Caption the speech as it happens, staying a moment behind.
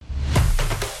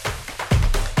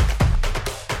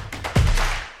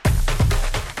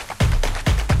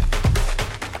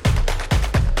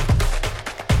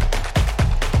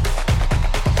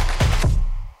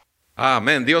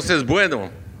Amén. Dios es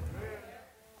bueno.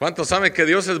 ¿Cuántos saben que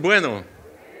Dios es bueno?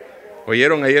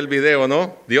 Oyeron ahí el video,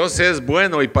 ¿no? Dios es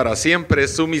bueno y para siempre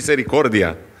es su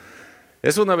misericordia.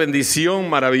 Es una bendición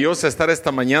maravillosa estar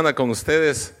esta mañana con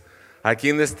ustedes aquí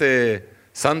en este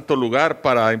santo lugar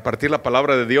para impartir la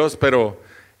palabra de Dios, pero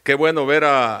qué bueno ver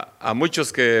a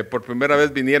muchos que por primera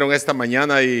vez vinieron esta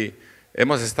mañana y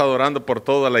hemos estado orando por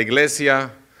toda la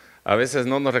iglesia. A veces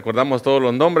no nos recordamos todos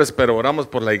los nombres, pero oramos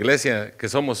por la iglesia, que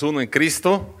somos uno en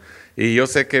Cristo. Y yo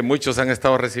sé que muchos han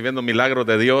estado recibiendo milagros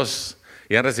de Dios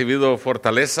y han recibido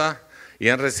fortaleza y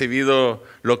han recibido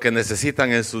lo que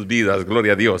necesitan en sus vidas,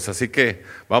 gloria a Dios. Así que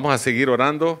vamos a seguir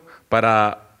orando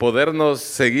para podernos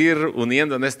seguir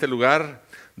uniendo en este lugar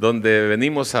donde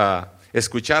venimos a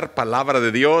escuchar palabra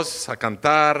de Dios, a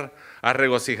cantar, a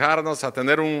regocijarnos, a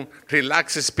tener un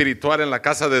relax espiritual en la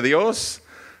casa de Dios.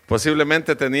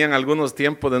 Posiblemente tenían algunos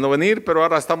tiempos de no venir, pero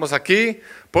ahora estamos aquí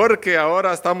porque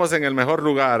ahora estamos en el mejor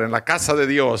lugar, en la casa de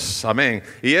Dios. Amén.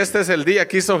 Y este es el día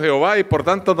que hizo Jehová y por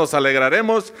tanto nos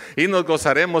alegraremos y nos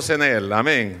gozaremos en él.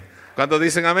 Amén. ¿Cuántos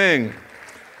dicen amén?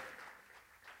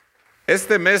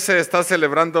 Este mes se está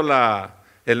celebrando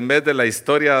el mes de la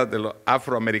historia de lo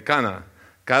afroamericana.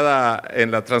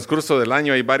 En el transcurso del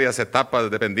año hay varias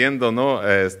etapas dependiendo, ¿no?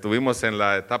 Estuvimos en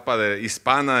la etapa de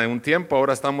hispana en un tiempo,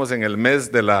 ahora estamos en el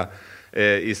mes de la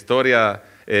historia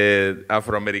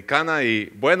afroamericana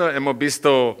y bueno, hemos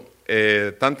visto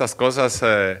tantas cosas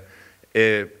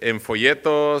en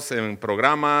folletos, en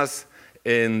programas,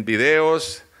 en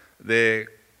videos, de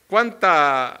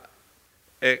cuánta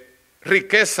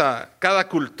riqueza cada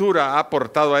cultura ha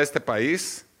aportado a este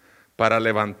país para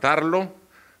levantarlo,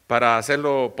 para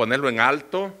hacerlo, ponerlo en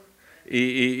alto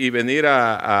y venir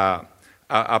a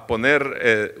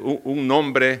poner un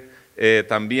nombre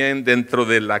también dentro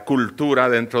de la cultura,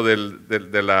 dentro del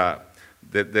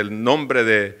nombre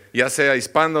de ya sea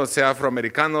hispano, sea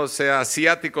afroamericano, sea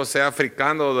asiático, sea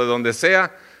africano, de donde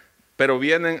sea, pero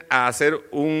vienen a hacer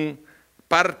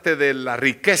parte de la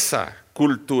riqueza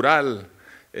cultural,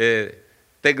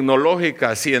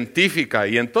 tecnológica, científica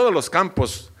y en todos los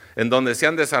campos en donde se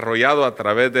han desarrollado a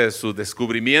través de sus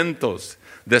descubrimientos,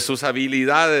 de sus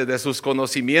habilidades, de sus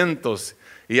conocimientos,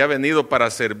 y ha venido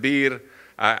para servir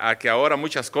a que ahora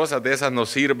muchas cosas de esas nos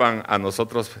sirvan a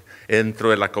nosotros dentro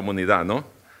de la comunidad, ¿no?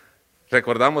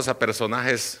 Recordamos a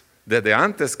personajes desde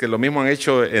antes que lo mismo han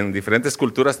hecho en diferentes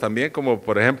culturas también, como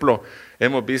por ejemplo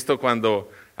hemos visto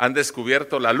cuando han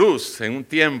descubierto la luz en un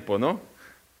tiempo, ¿no?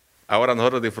 Ahora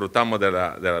nosotros disfrutamos de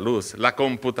la luz, la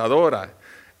computadora,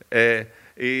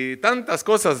 y tantas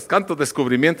cosas, tantos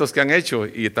descubrimientos que han hecho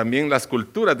y también las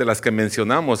culturas de las que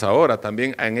mencionamos ahora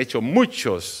también han hecho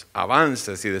muchos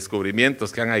avances y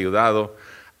descubrimientos que han ayudado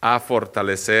a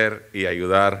fortalecer y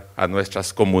ayudar a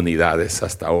nuestras comunidades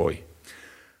hasta hoy.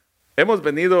 Hemos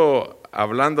venido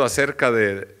hablando acerca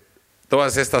de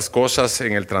todas estas cosas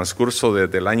en el transcurso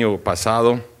del año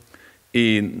pasado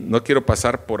y no quiero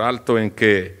pasar por alto en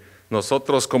que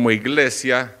nosotros como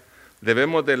iglesia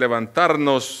debemos de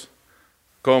levantarnos.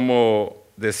 Como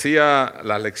decía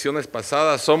las lecciones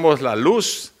pasadas, somos la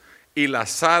luz y la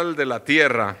sal de la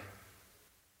tierra.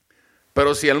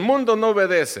 Pero si el mundo no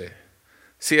obedece,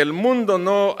 si el mundo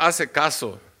no hace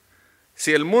caso,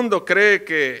 si el mundo cree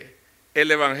que el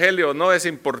evangelio no es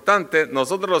importante,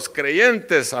 nosotros los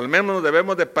creyentes al menos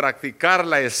debemos de practicar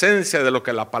la esencia de lo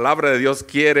que la palabra de Dios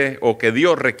quiere o que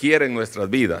Dios requiere en nuestras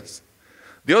vidas.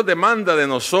 Dios demanda de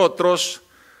nosotros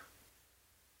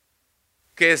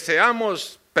que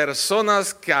seamos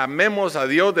personas que amemos a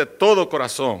Dios de todo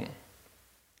corazón.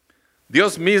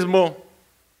 Dios mismo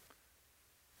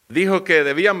dijo que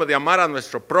debíamos de amar a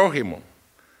nuestro prójimo,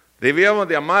 debíamos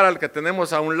de amar al que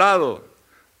tenemos a un lado,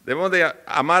 debemos de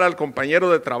amar al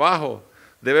compañero de trabajo,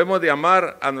 debemos de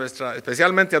amar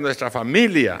especialmente a nuestra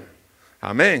familia.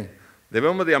 Amén.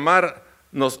 Debemos de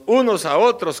amarnos unos a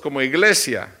otros como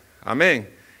iglesia.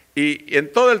 Amén. Y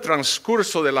en todo el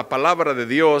transcurso de la palabra de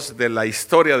Dios, de la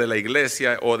historia de la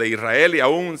iglesia o de Israel y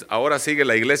aún ahora sigue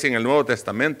la iglesia en el Nuevo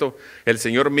Testamento, el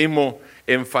Señor mismo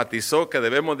enfatizó que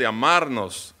debemos de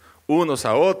amarnos unos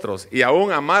a otros y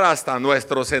aún amar hasta a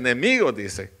nuestros enemigos,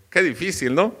 dice. Qué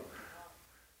difícil, ¿no?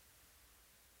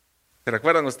 ¿Se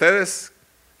recuerdan ustedes?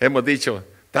 Hemos dicho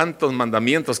tantos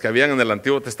mandamientos que habían en el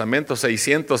Antiguo Testamento,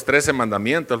 613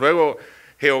 mandamientos. Luego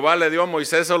Jehová le dio a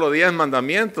Moisés solo 10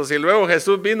 mandamientos y luego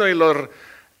Jesús vino y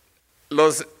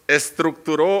los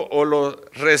estructuró o los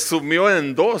resumió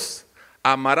en 2.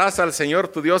 Amarás al Señor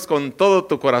tu Dios con todo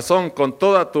tu corazón, con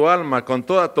toda tu alma, con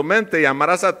toda tu mente y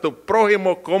amarás a tu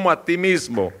prójimo como a ti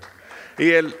mismo. Y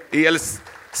el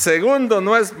segundo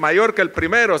no es mayor que el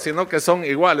primero, sino que son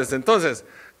iguales. Entonces,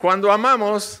 cuando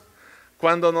amamos,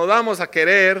 cuando nos damos a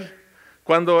querer,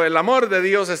 cuando el amor de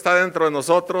Dios está dentro de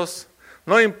nosotros,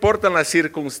 no importan las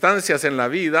circunstancias en la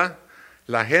vida,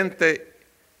 la gente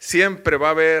siempre va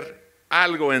a ver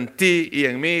algo en ti y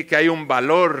en mí, que hay un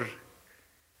valor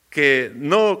que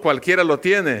no cualquiera lo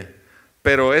tiene,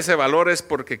 pero ese valor es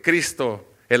porque Cristo,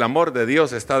 el amor de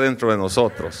Dios, está dentro de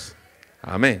nosotros.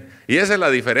 Amén. Y esa es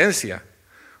la diferencia,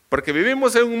 porque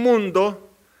vivimos en un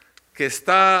mundo que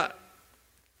está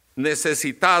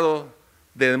necesitado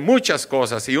de muchas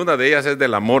cosas, y una de ellas es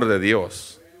del amor de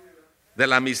Dios, de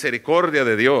la misericordia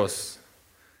de Dios.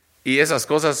 Y esas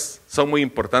cosas son muy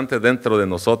importantes dentro de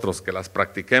nosotros, que las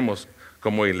practiquemos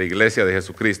como en la iglesia de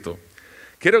Jesucristo.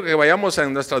 Quiero que vayamos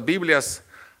en nuestras Biblias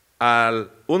a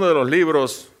uno de los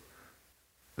libros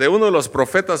de uno de los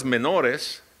profetas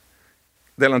menores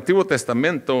del Antiguo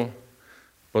Testamento.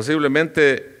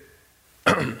 Posiblemente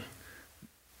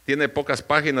tiene pocas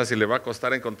páginas y le va a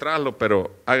costar encontrarlo,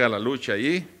 pero haga la lucha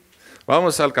allí.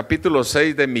 Vamos al capítulo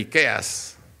 6 de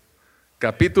Miqueas.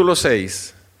 Capítulo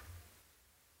 6.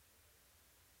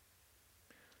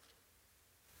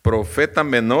 Profeta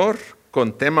menor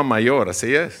con tema mayor,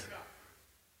 así es.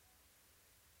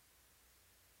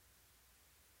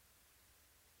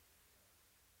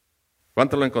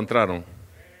 ¿Cuántos lo encontraron?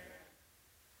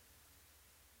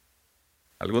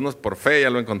 Algunos por fe ya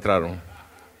lo encontraron.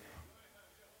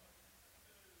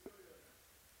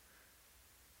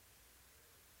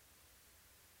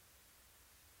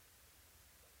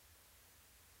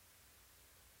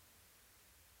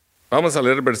 Vamos a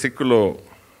leer el versículo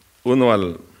 1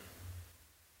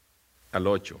 al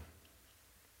 8.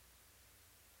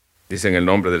 Dice en el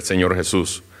nombre del Señor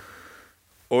Jesús: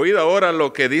 oíd ahora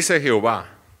lo que dice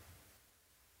Jehová.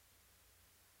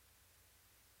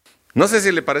 No sé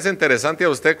si le parece interesante a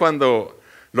usted cuando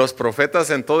los profetas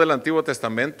en todo el Antiguo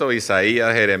Testamento,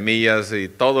 Isaías, Jeremías y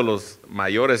todos los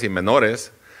mayores y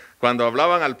menores, cuando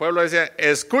hablaban al pueblo decían: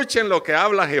 escuchen lo que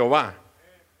habla Jehová.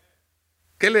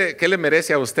 ¿Qué le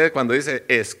merece a usted cuando dice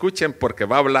escuchen porque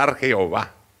va a hablar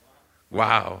Jehová?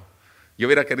 Wow. Yo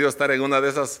hubiera querido estar en uno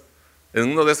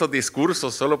de esos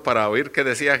discursos solo para oír qué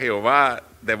decía Jehová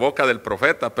de boca del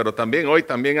profeta, pero hoy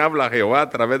también habla Jehová a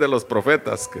través de los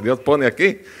profetas que Dios pone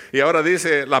aquí. Y ahora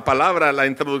dice la palabra, la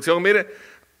introducción, mire: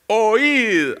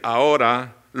 oíd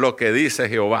ahora lo que dice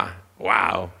Jehová.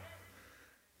 Wow.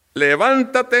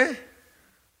 Levántate,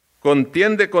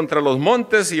 contiende contra los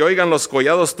montes y oigan los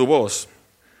collados tu voz.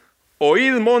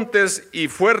 Oíd montes y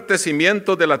fuertes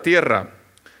cimientos de la tierra,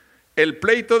 el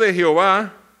pleito de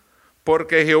Jehová,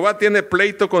 porque Jehová tiene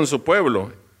pleito con su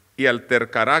pueblo y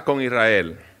altercará con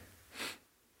Israel.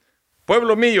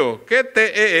 Pueblo mío, ¿qué te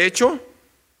he hecho?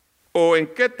 ¿O en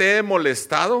qué te he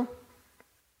molestado?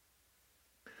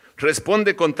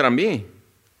 Responde contra mí,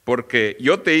 porque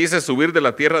yo te hice subir de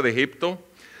la tierra de Egipto,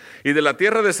 y de la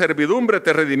tierra de servidumbre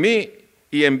te redimí,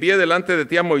 y envié delante de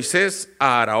ti a Moisés,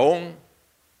 a Aarón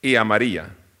y a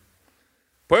María.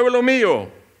 Pueblo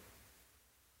mío,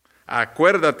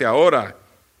 acuérdate ahora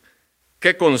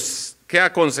qué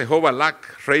aconsejó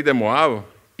Balac, rey de Moab,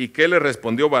 y qué le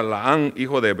respondió Balaán,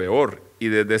 hijo de Beor, y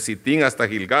desde Sitín hasta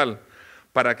Gilgal,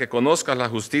 para que conozcas la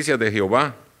justicia de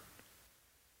Jehová.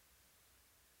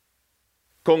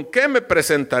 ¿Con qué me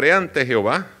presentaré ante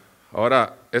Jehová?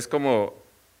 Ahora es como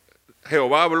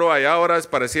Jehová habló allá, ahora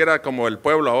pareciera como el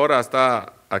pueblo ahora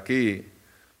está aquí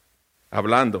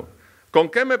hablando. ¿Con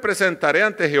qué me presentaré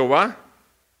ante Jehová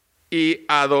y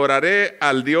adoraré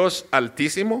al Dios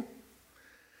Altísimo?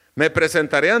 ¿Me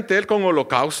presentaré ante Él con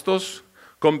holocaustos,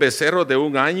 con becerros de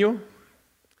un año?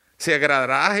 ¿Se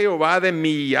agradará Jehová de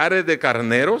millares de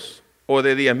carneros o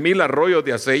de 10,000 arroyos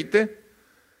de aceite?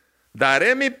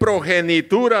 ¿Daré mi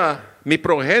progénito,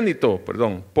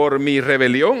 por mi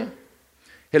rebelión,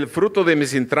 el fruto de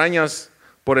mis entrañas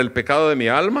por el pecado de mi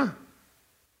alma?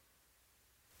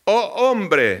 Oh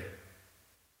hombre,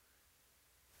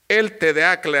 Él te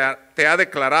ha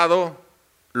declarado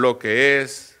lo que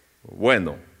es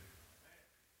bueno.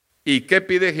 ¿Y qué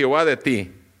pide Jehová de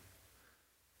ti?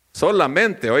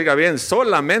 Solamente, oiga bien,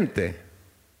 solamente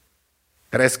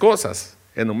 3 cosas,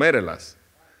 enumérelas: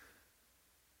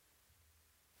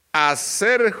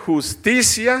 hacer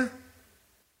justicia,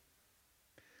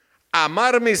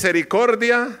 amar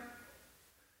misericordia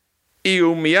y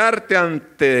humillarte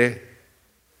ante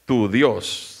tu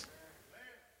Dios.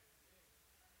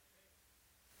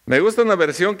 Me gusta una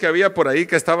versión que había por ahí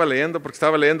que estaba leyendo, porque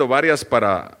estaba leyendo varias,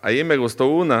 ahí me gustó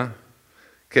una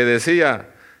que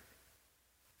decía: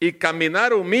 y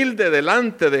caminar humilde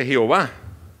delante de Jehová.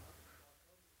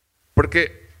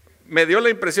 Porque me dio la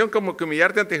impresión como que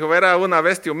humillarte ante Jehová era una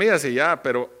vez te humillas y ya,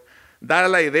 pero da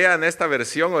la idea en esta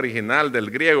versión original del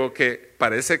griego que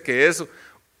parece que es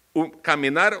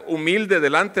caminar humilde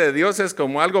delante de Dios es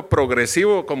como algo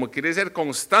progresivo, como quiere ser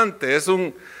constante,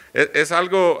 es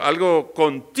algo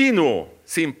continuo,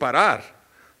 sin parar.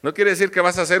 No quiere decir que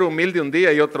vas a ser humilde un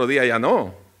día y otro día ya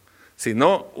no,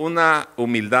 sino una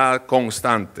humildad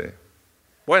constante.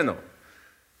 Bueno,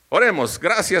 oremos.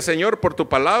 Gracias, Señor, por tu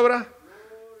palabra.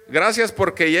 Gracias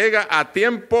porque llega a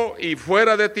tiempo y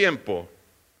fuera de tiempo.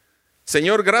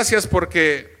 Señor, gracias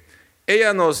porque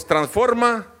ella nos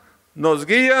transforma, nos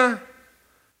guía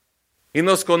y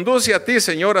nos conduce a ti,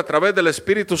 Señor, a través del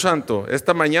Espíritu Santo.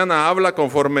 Esta mañana habla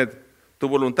conforme tu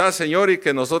voluntad, Señor, y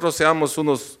que nosotros seamos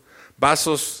unos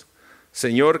vasos,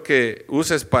 Señor, que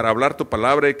uses para hablar tu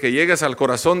palabra y que llegues al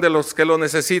corazón de los que lo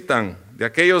necesitan, de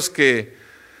aquellos que,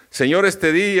 Señor,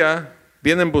 este día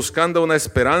vienen buscando una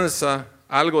esperanza,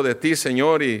 algo de ti,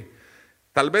 Señor, y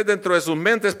tal vez dentro de sus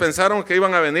mentes pensaron que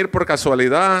iban a venir por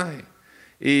casualidad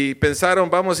y pensaron,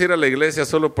 vamos a ir a la iglesia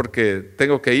solo porque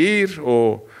tengo que ir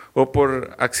o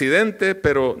por accidente,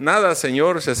 pero nada,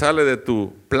 Señor, se sale de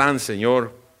tu plan,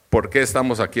 Señor. ¿Por qué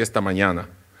estamos aquí esta mañana?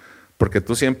 Porque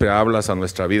tú siempre hablas a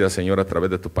nuestra vida, Señor, a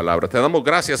través de tu palabra. Te damos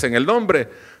gracias en el nombre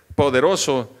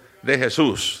poderoso de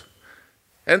Jesús.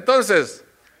 Entonces,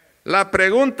 la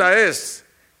pregunta es,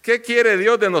 ¿qué quiere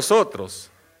Dios de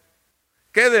nosotros?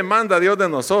 ¿Qué demanda Dios de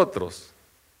nosotros?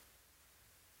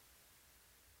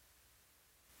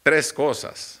 3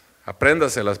 cosas.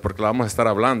 Apréndaselas porque la vamos a estar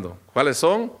hablando. ¿Cuáles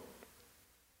son?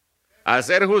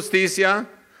 Hacer justicia,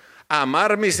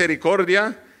 amar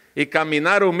misericordia y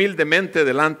caminar humildemente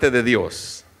delante de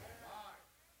Dios.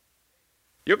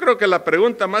 Yo creo que la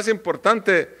pregunta más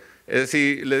importante,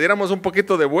 si le diéramos un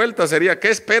poquito de vuelta, sería ¿qué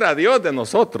espera Dios de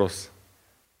nosotros?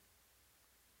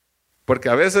 Porque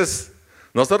a veces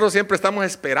nosotros siempre estamos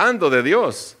esperando de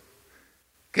Dios.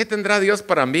 ¿Qué tendrá Dios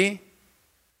para mí?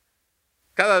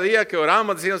 Cada día que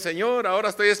oramos decimos, Señor, ahora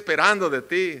estoy esperando de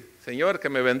ti. Señor, que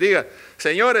me bendiga.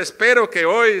 Señor, espero que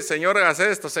hoy, Señor, hagas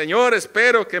esto. Señor,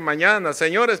 espero que mañana.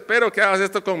 Señor, espero que hagas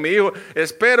esto con mi hijo.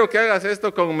 Espero que hagas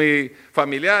esto con mi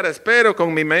familiar. Espero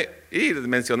con mi... Y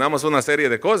mencionamos una serie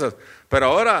de cosas. Pero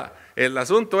ahora el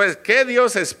asunto es, ¿qué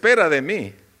Dios espera de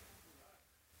mí?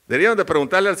 Deberíamos de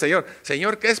preguntarle al Señor,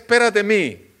 Señor, ¿qué esperas de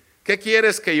mí? ¿Qué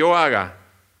quieres que yo haga?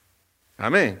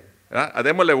 Amén.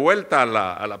 Démosle vuelta a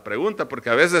la pregunta, porque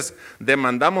a veces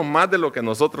demandamos más de lo que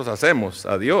nosotros hacemos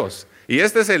a Dios. Y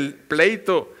este es el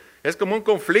pleito, es como un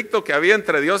conflicto que había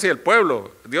entre Dios y el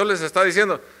pueblo. Dios les está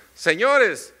diciendo,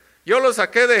 señores, yo los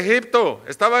saqué de Egipto,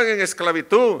 estaban en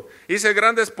esclavitud, hice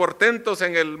grandes portentos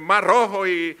en el Mar Rojo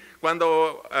y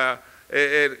cuando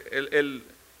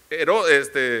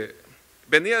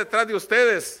venía detrás de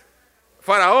ustedes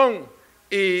Faraón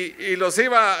y los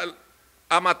iba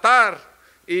a matar.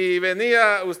 Y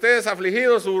venía ustedes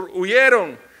afligidos,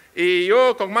 huyeron, y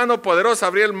yo con mano poderosa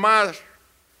abrí el mar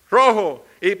rojo,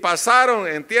 y pasaron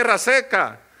en tierra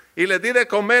seca, y les di de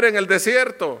comer en el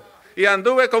desierto, y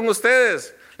anduve con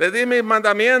ustedes, les di mis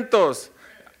mandamientos,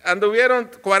 anduvieron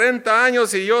 40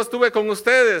 años y yo estuve con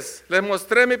ustedes, les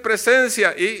mostré mi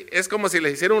presencia, y es como si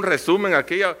les hiciera un resumen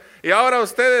aquí, y ahora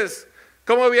ustedes,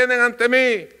 ¿cómo vienen ante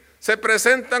mí? Se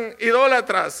presentan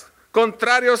idólatras,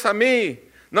 contrarios a mí,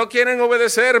 no quieren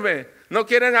obedecerme, no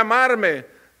quieren amarme,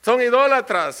 son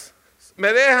idólatras,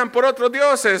 me dejan por otros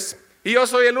dioses y yo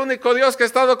soy el único Dios que ha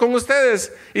estado con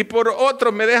ustedes y por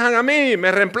otros me dejan a mí,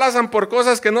 me reemplazan por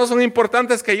cosas que no son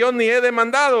importantes que yo ni he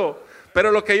demandado,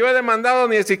 pero lo que yo he demandado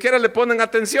ni siquiera le ponen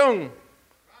atención.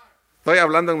 Estoy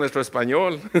hablando en nuestro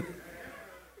español.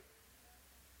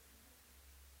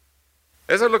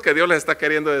 Eso es lo que Dios les está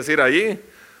queriendo decir allí,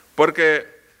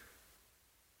 porque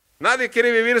nadie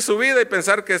quiere vivir su vida y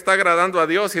pensar que está agradando a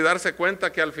Dios y darse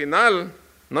cuenta que al final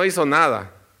no hizo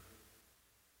nada.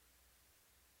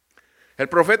 El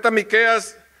profeta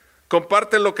Miqueas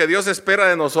comparte lo que Dios espera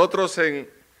de nosotros en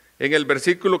el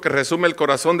versículo que resume el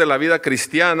corazón de la vida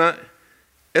cristiana.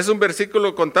 Es un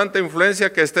versículo con tanta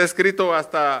influencia que está escrito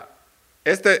hasta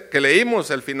este que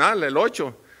leímos, el final, el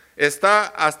 8. Está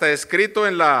hasta escrito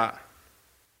en la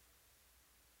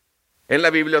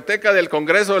biblioteca del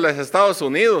Congreso de los Estados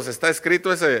Unidos, está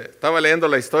escrito estaba leyendo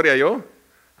la historia yo,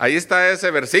 ahí está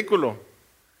ese versículo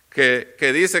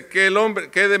que dice que el hombre,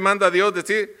 ¿qué demanda Dios de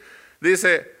ti?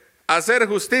 Dice, hacer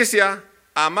justicia,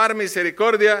 amar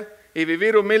misericordia y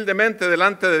vivir humildemente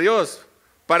delante de Dios,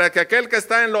 para que aquel que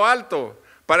está en lo alto,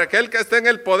 para aquel que está en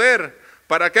el poder,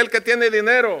 para aquel que tiene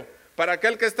dinero, para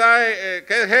aquel que está, que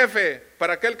es jefe,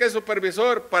 para aquel que es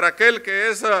supervisor, para aquel que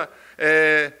es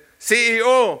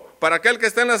CEO, para aquel que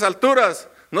está en las alturas,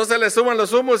 no se le suban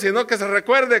los humos, sino que se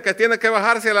recuerde que tiene que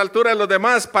bajarse a la altura de los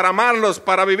demás para amarlos,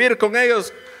 para vivir con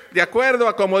ellos de acuerdo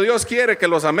a como Dios quiere que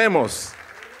los amemos.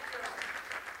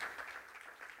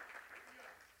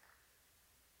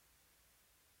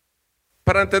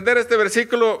 Para entender este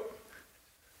versículo,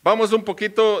 vamos un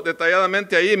poquito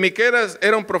detalladamente ahí. Miqueas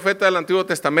era un profeta del Antiguo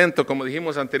Testamento, como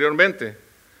dijimos anteriormente,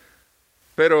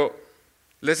 pero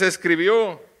les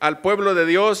escribió al pueblo de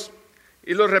Dios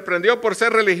y los reprendió por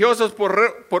ser religiosos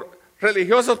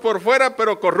religiosos por fuera,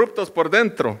 pero corruptos por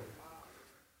dentro.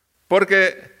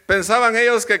 Porque pensaban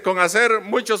ellos que con hacer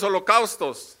muchos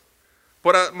holocaustos,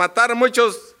 por matar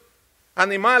muchos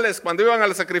animales cuando iban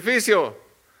al sacrificio,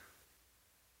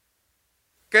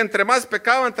 que entre más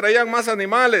pecaban traían más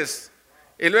animales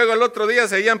y luego el otro día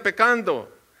seguían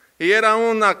pecando. Y era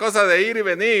una cosa de ir y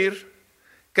venir,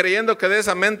 creyendo que de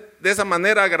esa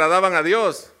manera agradaban a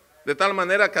Dios. De tal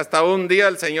manera que hasta un día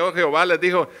el Señor Jehová les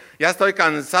dijo: ya estoy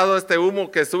cansado de este humo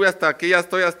que sube hasta aquí, ya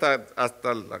estoy hasta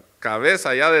la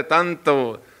cabeza ya de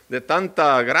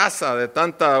tanta grasa, de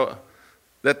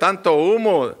tanto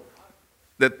humo,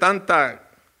 de tanta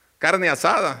carne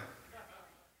asada,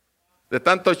 de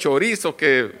tanto chorizo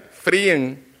que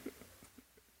fríen.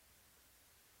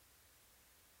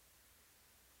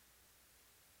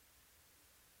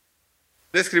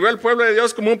 Describió al pueblo de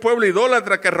Dios como un pueblo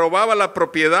idólatra que robaba la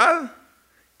propiedad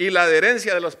y la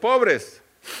herencia de los pobres.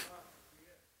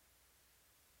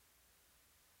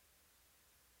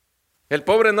 El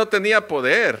pobre no tenía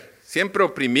poder, siempre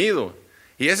oprimido.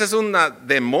 Y ese es un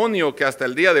demonio que hasta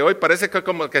el día de hoy parece que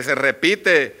como que se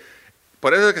repite.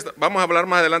 Por eso es que vamos a hablar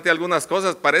más adelante de algunas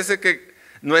cosas. Parece que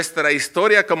nuestra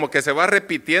historia como que se va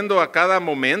repitiendo a cada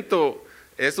momento.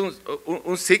 Es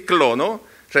un ciclo, ¿no?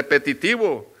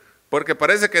 Repetitivo. Porque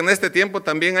parece que en este tiempo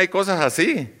también hay cosas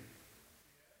así.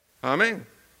 Amén.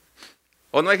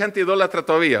 ¿O no hay gente idólatra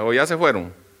todavía? ¿O ya se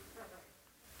fueron?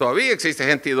 Todavía existe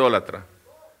gente idólatra.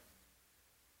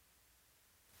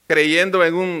 Creyendo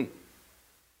en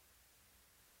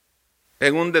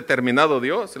un determinado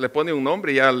Dios. Le pone un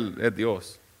nombre y ya es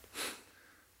Dios.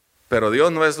 Pero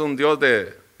Dios no es un Dios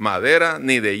de madera,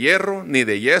 ni de hierro, ni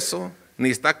de yeso,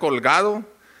 ni está colgado.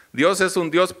 Dios es un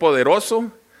Dios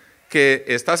poderoso que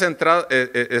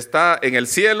está en el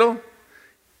cielo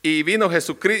y vino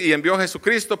Jesucristo y envió a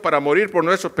Jesucristo para morir por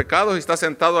nuestros pecados y está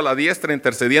sentado a la diestra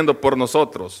intercediendo por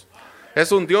nosotros.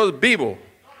 Es un Dios vivo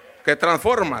que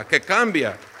transforma, que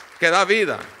cambia, que da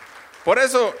vida. Por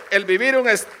eso el vivir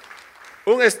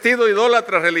un estilo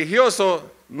idólatra religioso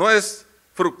no es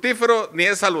fructífero ni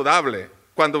es saludable.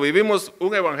 Cuando vivimos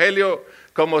un evangelio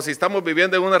como si estamos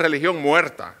viviendo en una religión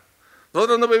muerta.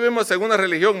 Nosotros no vivimos en una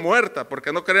religión muerta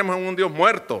porque no creemos en un Dios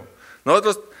muerto.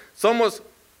 Nosotros somos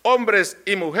hombres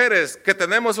y mujeres que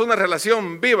tenemos una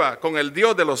relación viva con el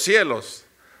Dios de los cielos.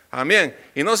 Amén.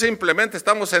 Y no simplemente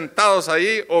estamos sentados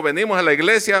ahí o venimos a la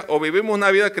iglesia o vivimos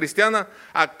una vida cristiana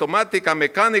automática,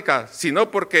 mecánica, sino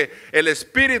porque el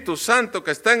Espíritu Santo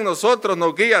que está en nosotros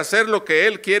nos guía a hacer lo que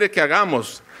Él quiere que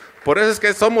hagamos. Por eso es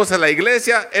que somos la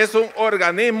iglesia, es un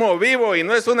organismo vivo y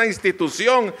no es una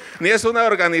institución, ni es una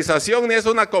organización, ni es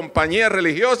una compañía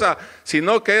religiosa,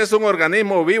 sino que es un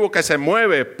organismo vivo que se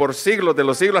mueve por siglos de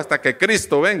los siglos hasta que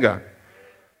Cristo venga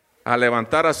a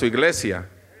levantar a su iglesia.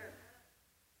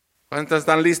 ¿Cuántos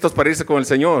están listos para irse con el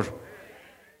Señor?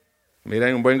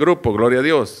 Miren, un buen grupo, gloria a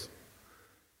Dios.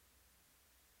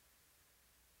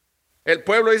 El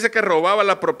pueblo dice que robaba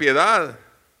la propiedad.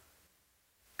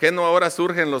 ¿Qué no ahora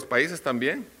surge en los países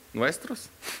también nuestros?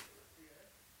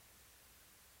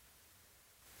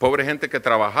 Pobre gente que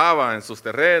trabajaba en sus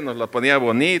terrenos, lo ponía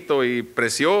bonito y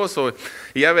precioso,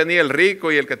 y ya venía el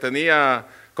rico y el que tenía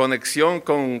conexión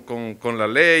con la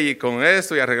ley y con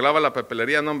esto, y arreglaba la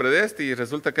papelería a nombre de este, y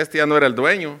resulta que este ya no era el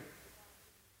dueño.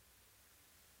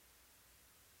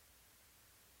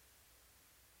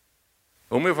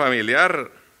 Un familiar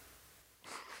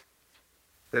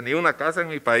tenía una casa en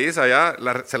mi país allá,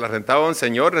 se la rentaba a un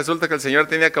señor. Resulta que el señor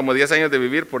tenía como 10 años de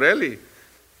vivir por él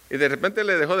y de repente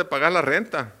le dejó de pagar la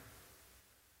renta.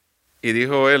 Y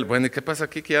dijo él, bueno, ¿y qué pasa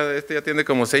aquí? Que ya tiene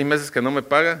como 6 meses que no me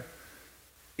paga.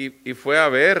 Y fue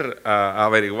a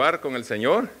averiguar con el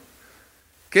señor.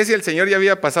 ¿Qué si el señor ya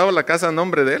había pasado la casa a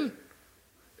nombre de él?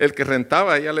 El que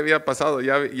rentaba ya le había pasado,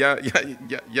 el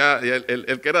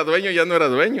que era dueño ya no era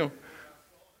dueño.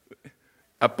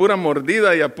 A pura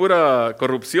mordida y a pura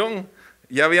corrupción,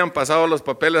 ya habían pasado los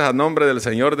papeles a nombre del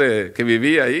señor que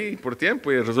vivía ahí por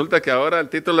tiempo, y resulta que ahora el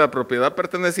título de la propiedad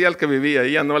pertenecía al que vivía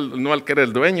ahí, no al que era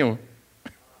el dueño.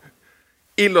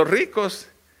 Y los ricos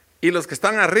y los que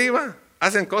están arriba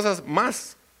hacen cosas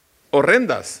más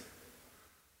horrendas.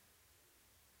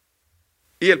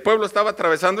 Y el pueblo estaba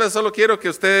atravesando eso. Solo quiero que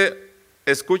usted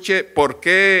escuche por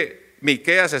qué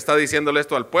Miqueas está diciéndole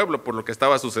esto al pueblo, por lo que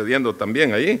estaba sucediendo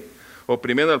también ahí,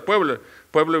 oprimiendo al pueblo.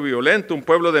 Pueblo violento, un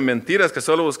pueblo de mentiras que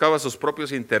solo buscaba sus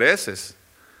propios intereses,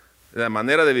 la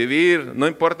manera de vivir, no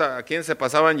importa a quién se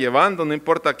pasaban llevando, no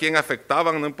importa a quién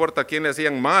afectaban, no importa a quién le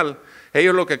hacían mal.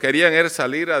 Ellos lo que querían era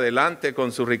salir adelante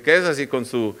con sus riquezas y con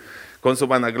su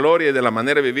vanagloria y de la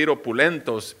manera de vivir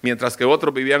opulentos, mientras que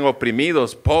otros vivían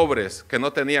oprimidos, pobres, que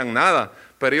no tenían nada.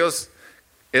 Pero ellos,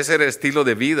 ese era el estilo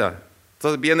de vida.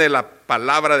 Entonces viene la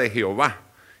palabra de Jehová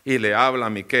y le habla a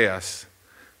Miqueas.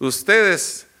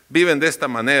 Ustedes viven de esta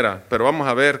manera, pero vamos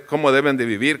a ver cómo deben de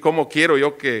vivir, cómo quiero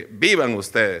yo que vivan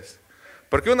ustedes.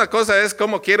 Porque una cosa es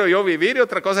cómo quiero yo vivir y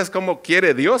otra cosa es cómo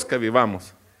quiere Dios que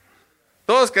vivamos.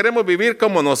 Todos queremos vivir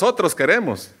como nosotros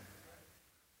queremos.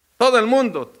 Todo el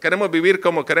mundo queremos vivir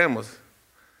como queremos.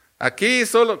 Aquí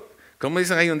solo, ¿cómo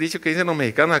dicen? Hay un dicho que dicen los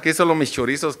mexicanos, aquí solo mis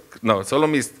chorizos, no, solo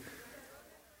mis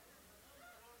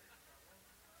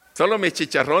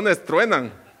chicharrones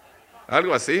truenan.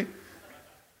 Algo así.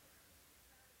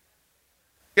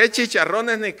 ¿Qué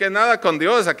chicharrones ni qué nada con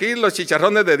Dios? Aquí los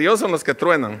chicharrones de Dios son los que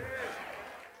truenan.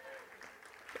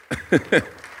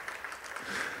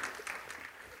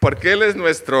 Porque Él es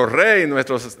nuestro Rey,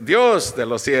 nuestro Dios de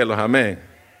los cielos, amén.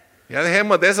 Ya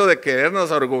dejemos de eso de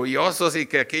querernos orgullosos y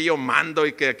que aquí yo mando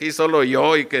y que aquí solo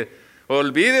yo y que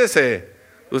olvídese,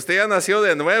 usted ya nació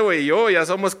de nuevo y yo ya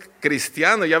somos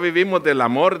cristianos, ya vivimos del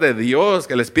amor de Dios,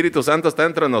 que el Espíritu Santo está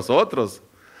dentro de nosotros.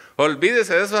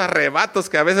 Olvídese de esos arrebatos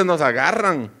que a veces nos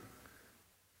agarran,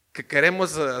 que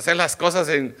queremos hacer las cosas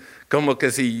como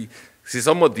que si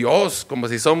somos Dios, como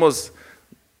si somos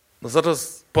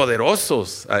nosotros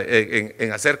poderosos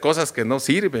en hacer cosas que no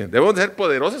sirven. Debemos de ser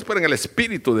poderosos, pero en el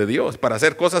Espíritu de Dios, para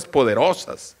hacer cosas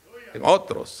poderosas en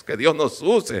otros, que Dios nos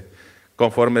use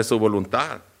conforme a su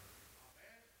voluntad.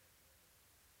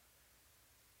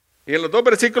 Y en los 2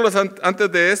 versículos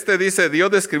antes de este dice,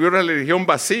 Dios describió una religión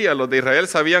vacía. Los de Israel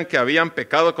sabían que habían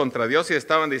pecado contra Dios y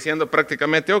estaban diciendo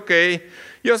prácticamente, ok,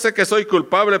 yo sé que soy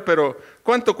culpable, pero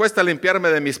 ¿cuánto cuesta limpiarme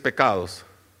de mis pecados?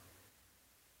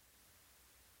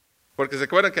 Porque se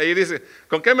acuerdan que ahí dice,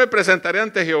 ¿con qué me presentaré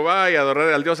ante Jehová y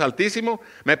adoraré al Dios Altísimo?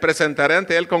 Me presentaré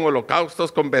ante Él con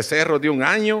holocaustos, con becerros de 1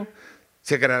 año.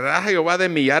 ¿Se agradará Jehová de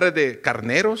millares de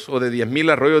carneros o de 10,000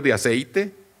 arroyos de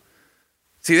aceite?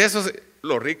 Si de esos,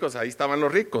 los ricos, ahí estaban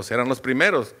los ricos, eran los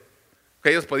primeros. Que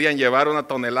ellos podían llevar 1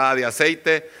 tonelada de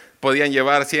aceite, podían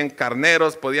llevar 100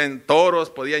 carneros,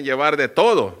 toros, podían llevar de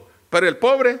todo. Pero el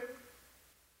pobre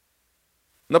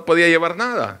no podía llevar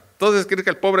nada. Entonces cree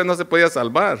que el pobre no se podía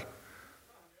salvar.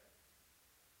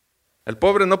 El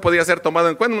pobre no podía ser tomado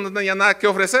en cuenta, no tenía nada que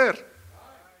ofrecer.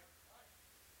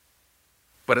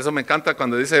 Por eso me encanta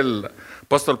cuando dice el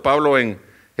apóstol Pablo en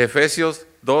Efesios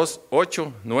 2,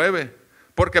 8, 9.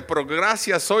 Porque por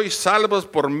gracia sois salvos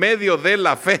por medio de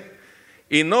la fe,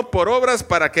 y no por obras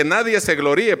para que nadie se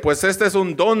gloríe, pues este es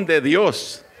un don de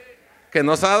Dios, que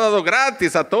nos ha dado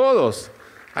gratis a todos.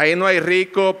 Ahí no hay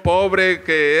rico, pobre,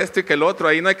 que esto y que el otro,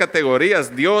 ahí no hay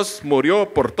categorías. Dios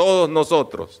murió por todos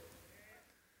nosotros.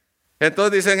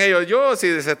 Entonces dicen ellos,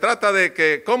 si se trata de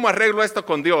que, ¿cómo arreglo esto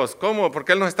con Dios? ¿Cómo?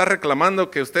 Porque Él nos está reclamando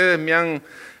que ustedes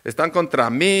están contra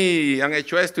mí y han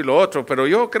hecho esto y lo otro. Pero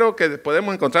yo creo que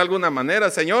podemos encontrar alguna manera.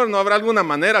 Señor, ¿no habrá alguna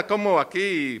manera como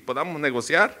aquí podamos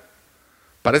negociar?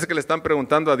 Parece que le están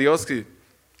preguntando a Dios si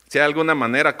hay alguna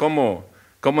manera cómo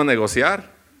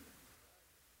negociar.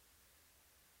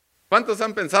 ¿Cuántos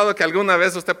han pensado que alguna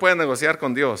vez usted puede negociar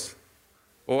con Dios?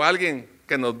 O alguien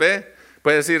que nos ve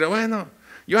puede decir, bueno,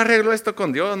 yo arreglo esto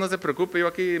con Dios, no se preocupe, yo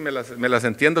aquí me las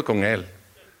entiendo con Él.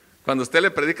 Cuando usted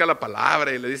le predica la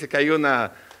palabra y le dice que hay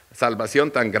una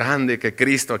salvación tan grande, que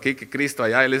Cristo aquí, que Cristo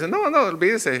allá, y le dice, no,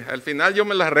 olvídese, al final yo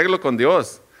me las arreglo con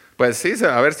Dios. Pues sí,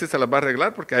 a ver si se las va a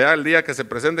arreglar, porque allá el día que se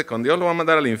presente con Dios lo va a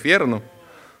mandar al infierno.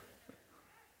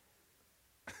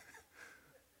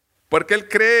 Porque él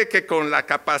cree que con la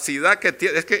capacidad que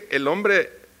tiene, es que el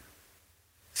hombre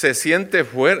se siente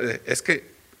fuerte, es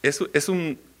que es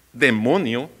un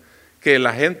demonio que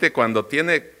la gente cuando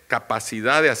tiene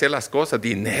capacidad de hacer las cosas,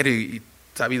 dinero y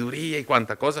sabiduría y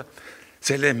cuánta cosa,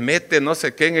 se les mete no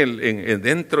sé qué en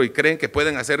dentro y creen que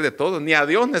pueden hacer de todo, ni a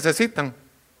Dios necesitan.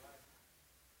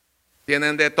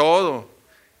 Tienen de todo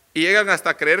y llegan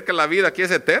hasta creer que la vida aquí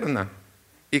es eterna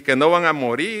y que no van a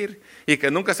morir y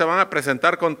que nunca se van a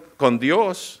presentar con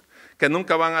Dios, que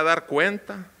nunca van a dar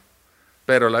cuenta.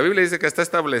 Pero la Biblia dice que está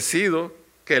establecido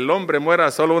que el hombre muera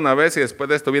solo una vez y después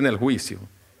de esto viene el juicio.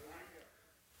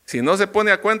 Si no se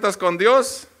pone a cuentas con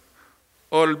Dios,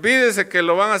 olvídese que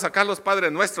lo van a sacar los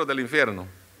padres nuestros del infierno.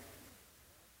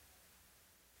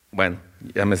 Bueno,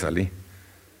 ya me salí.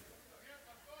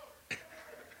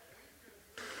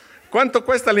 ¿Cuánto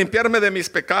cuesta limpiarme de mis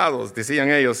pecados?,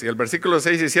 decían ellos. Y el versículo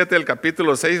 6 y 7 del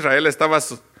capítulo 6, Israel estaba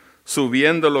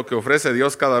subiendo lo que ofrece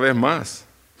Dios cada vez más.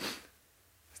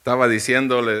 Estaba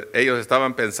diciéndole, ellos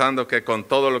estaban pensando que con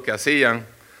todo lo que hacían,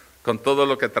 con todo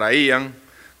lo que traían,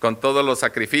 con todos los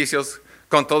sacrificios,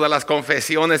 con todas las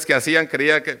confesiones que hacían,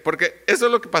 creía que, porque eso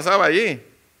es lo que pasaba allí.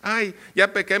 Ay,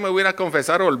 ya pequé, me voy a ir a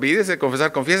confesar. Olvídese de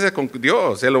confesar, confiese con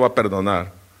Dios, Él lo va a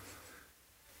perdonar.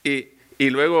 Y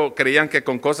luego creían que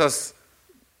con cosas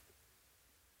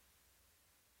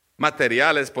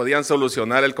materiales podían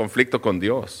solucionar el conflicto con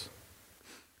Dios.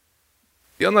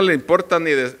 Dios no le importa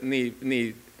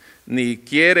ni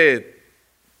quiere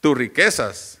tus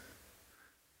riquezas.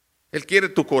 Él quiere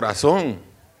tu corazón.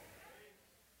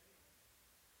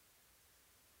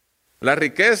 Las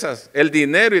riquezas, el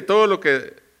dinero y todo lo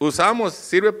que usamos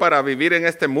sirve para vivir en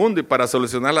este mundo y para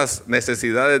solucionar las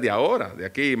necesidades de ahora, de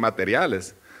aquí,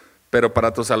 materiales. Pero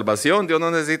para tu salvación, Dios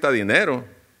no necesita dinero.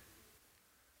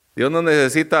 Dios no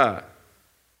necesita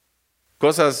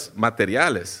cosas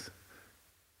materiales.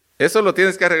 Eso lo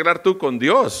tienes que arreglar tú con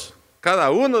Dios. Cada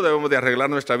uno debemos de arreglar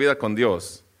nuestra vida con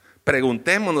Dios.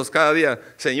 Preguntémonos cada día,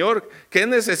 Señor, ¿qué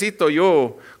necesito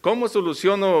yo? ¿Cómo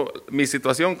soluciono mi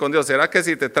situación con Dios? ¿Será que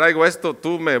si te traigo esto,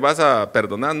 tú me vas a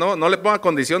perdonar? No le ponga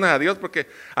condiciones a Dios, porque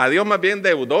a Dios más bien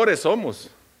deudores somos.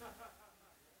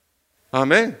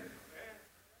 Amén.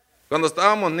 Cuando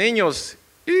estábamos niños,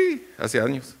 y hace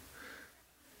años,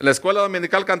 en la escuela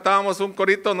dominical cantábamos un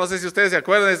corito, no sé si ustedes se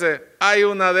acuerdan, dice, hay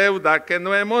una deuda que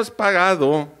no hemos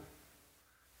pagado.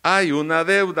 Hay una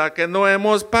deuda que no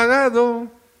hemos pagado.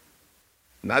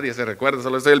 Nadie se recuerda,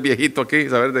 solo soy el viejito aquí,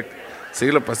 saber de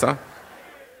siglo pasado.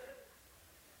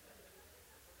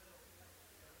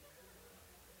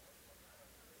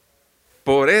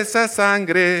 Por esa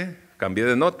sangre, cambié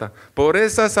de nota, por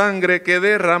esa sangre que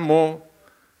derramó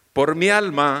por mi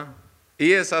alma,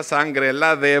 y esa sangre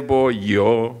la debo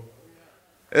yo.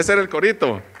 Ese era el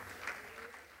corito.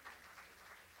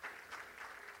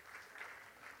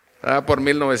 Por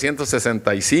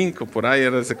 1965, por ahí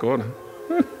era ese coro.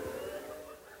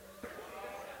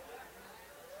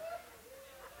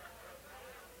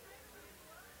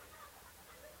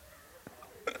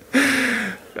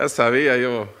 Ya sabía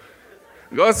yo.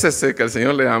 Gócese que el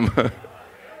Señor le ama.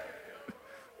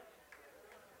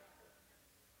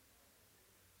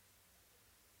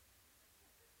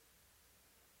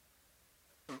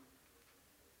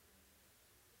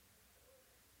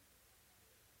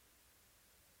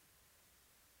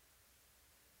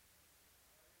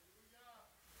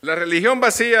 La religión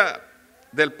vacía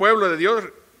del pueblo de Dios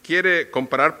quiere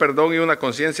comparar perdón y una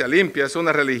conciencia limpia. Es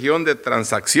una religión de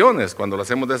transacciones cuando lo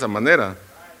hacemos de esa manera.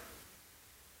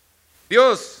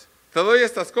 Dios, te doy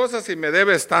estas cosas y me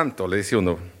debes tanto, le dice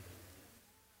uno.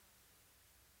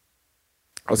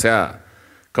 O sea,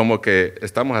 como que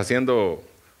estamos haciendo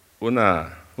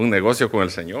un negocio con el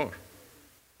Señor.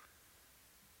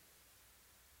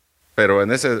 Pero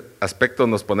en ese aspecto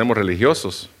nos ponemos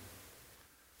religiosos.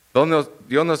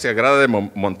 Dios no se agrada de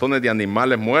montones de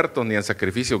animales muertos ni en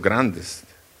sacrificios grandes.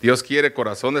 Dios quiere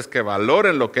corazones que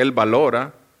valoren lo que Él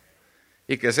valora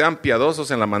y que sean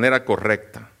piadosos en la manera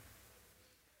correcta.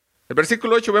 El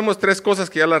versículo 8 vemos tres cosas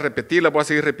que ya las repetí, las voy a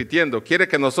seguir repitiendo. Quiere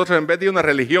que nosotros, en vez de una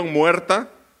religión muerta,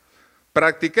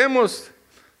 practiquemos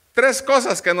tres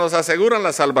cosas que nos aseguran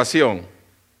la salvación.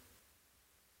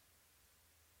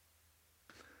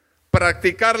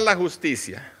 Practicar la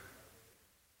justicia.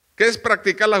 ¿Qué es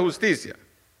practicar la justicia?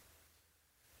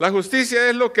 La justicia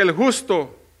es lo que es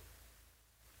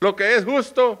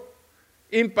justo,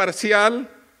 imparcial.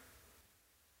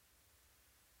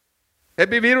 Es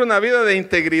vivir una vida de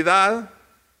integridad,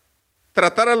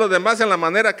 tratar a los demás en la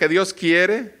manera que Dios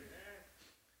quiere.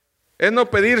 Es no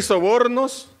pedir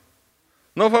sobornos,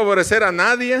 no favorecer a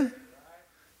nadie,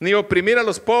 ni oprimir a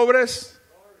los pobres,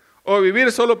 o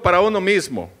vivir solo para uno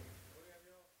mismo.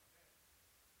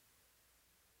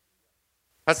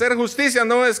 Hacer justicia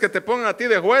no es que te pongan a ti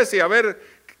de juez y a ver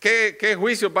qué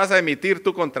juicio vas a emitir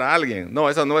tú contra alguien. No,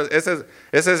 eso no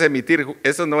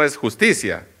es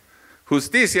justicia.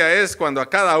 Justicia es cuando a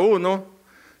cada uno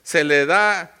se le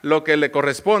da lo que le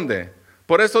corresponde.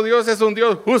 Por eso Dios es un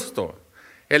Dios justo.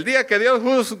 El día que Dios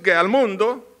juzgue al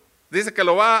mundo, dice que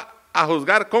lo va a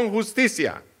juzgar con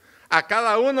justicia. A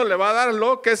cada uno le va a dar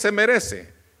lo que se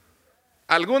merece.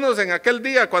 Algunos en aquel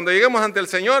día, cuando lleguemos ante el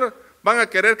Señor, van a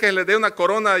querer que les dé una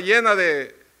corona llena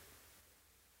de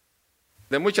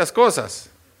muchas cosas,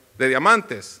 de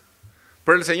diamantes.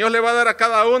 Pero el Señor le va a dar a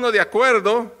cada uno de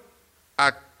acuerdo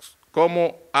a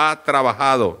cómo ha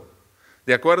trabajado,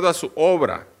 de acuerdo a su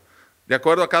obra, de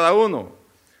acuerdo a cada uno.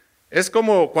 Es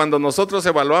como cuando nosotros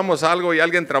evaluamos algo y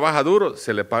alguien trabaja duro,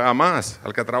 se le paga más.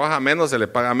 Al que trabaja menos, se le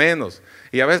paga menos.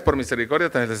 Y a veces por misericordia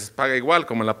también les paga igual,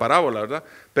 como en la parábola, ¿verdad?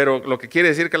 Pero lo que quiere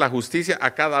decir que la justicia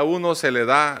a cada uno se le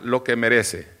da lo que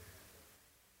merece.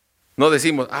 No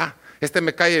decimos, este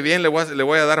me cae bien, le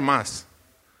voy a dar más.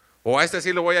 O a este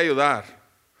sí le voy a ayudar.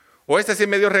 O este sí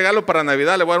me dio regalo para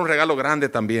Navidad, le voy a dar un regalo grande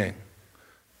también.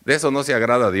 De eso no se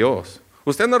agrada a Dios.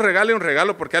 Usted no regale un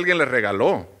regalo porque alguien le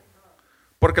regaló.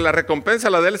 Porque la recompensa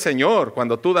la da el Señor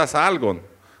cuando tú das algo.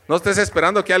 No estés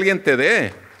esperando que alguien te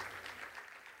dé.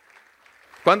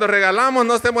 Cuando regalamos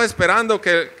no estemos esperando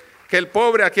que el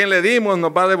pobre a quien le dimos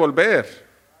nos va a devolver.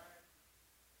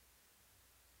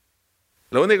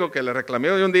 Lo único que le reclamé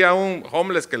yo un día a un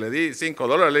homeless que le di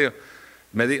 $5, le digo,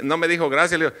 no me dijo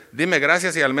gracias, le digo, dime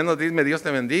gracias y al menos dime Dios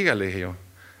te bendiga, le dije yo.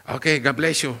 Ok, God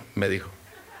bless you, me dijo.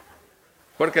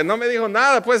 Porque no me dijo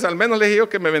nada, pues al menos le dije yo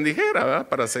que me bendijera, ¿verdad?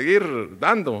 Para seguir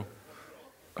dando.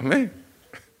 Amén.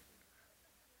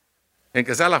 En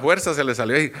que sea la fuerza se le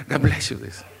salió ahí, God bless you,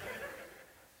 dice.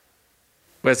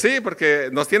 Pues sí, porque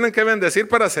nos tienen que bendecir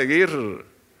para seguir.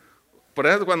 Por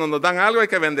eso cuando nos dan algo hay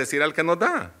que bendecir al que nos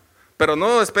da. Pero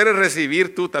no esperes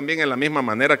recibir tú también en la misma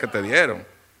manera que te dieron.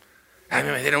 A mí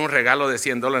me dieron un regalo de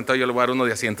 $100, entonces yo le voy a dar uno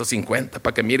de 150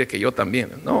 para que mire que yo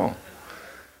también. No.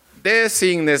 De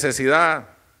sin necesidad.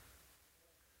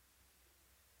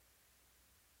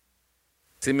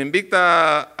 Si me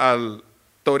invita al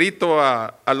torito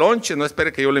a lonche, no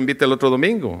espere que yo le invite el otro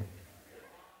domingo.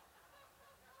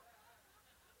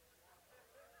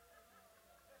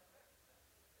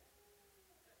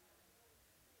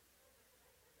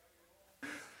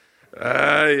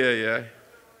 Ay, ay, ay.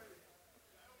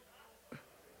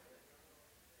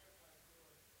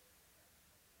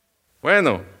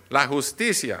 Bueno, la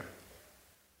justicia.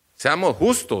 Seamos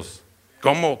justos.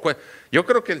 Yo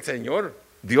creo que el Señor,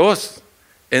 Dios,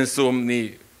 en su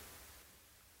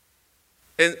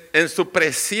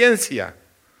presencia,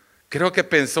 creo que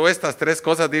pensó estas tres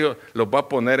cosas. Digo, los voy a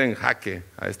poner en jaque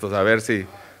a estos, a ver si,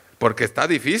 porque está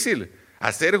difícil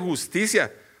hacer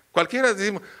justicia. Cualquiera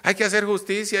decimos, hay que hacer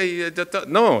justicia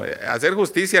no, hacer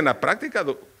justicia en la práctica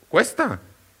cuesta.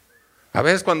 A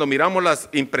veces cuando miramos las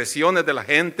impresiones de la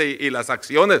gente y las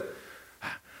acciones,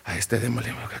 a este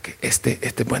démosle, este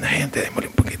es buena gente, démosle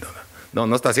un poquito.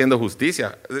 No está haciendo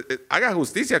justicia. Haga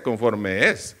justicia conforme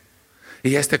es.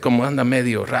 Y como anda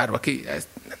medio raro aquí,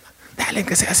 dale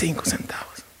que sea 5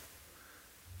 centavos.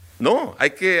 No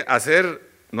hay que hacer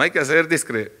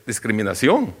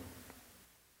discriminación.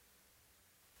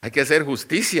 Hay que hacer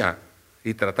justicia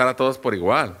y tratar a todos por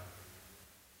igual.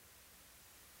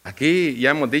 Aquí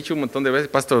ya hemos dicho un montón de veces,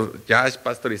 Pastor Josh,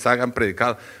 Pastor Isaac han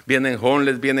predicado, vienen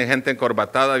homeless, viene gente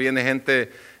encorbatada, viene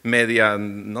gente media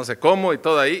no sé cómo y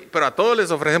todo ahí, pero a todos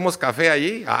les ofrecemos café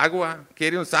allí, agua,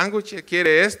 quiere un sándwich,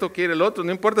 quiere esto, quiere el otro,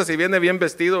 no importa si viene bien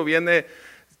vestido, viene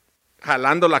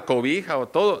jalando la cobija o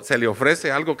todo, se le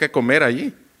ofrece algo que comer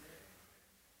allí.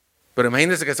 Pero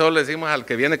imagínense que solo le decimos al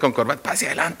que viene con corbata, pase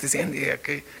adelante,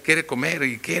 que quiere comer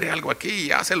y quiere algo aquí, y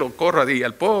ya se lo corra. Y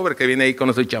al pobre que viene ahí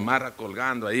con su chamarra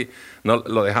colgando ahí, no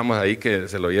lo dejamos ahí que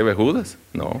se lo lleve Judas.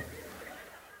 No.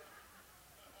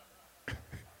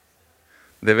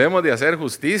 Debemos de hacer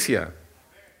justicia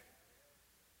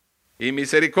y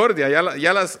misericordia.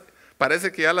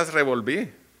 Parece que ya las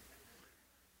revolví.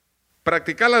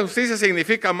 Practicar la justicia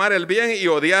significa amar el bien y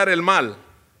odiar el mal.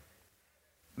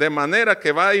 De manera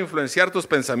que va a influenciar tus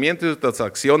pensamientos y tus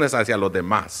acciones hacia los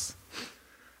demás.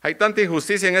 Hay tanta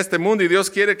injusticia en este mundo y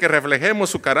Dios quiere que reflejemos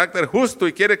su carácter justo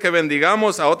y quiere que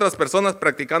bendigamos a otras personas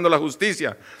practicando la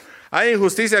justicia. Hay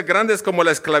injusticias grandes como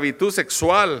la esclavitud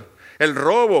sexual, el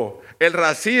robo, el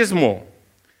racismo,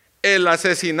 el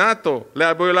asesinato,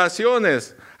 las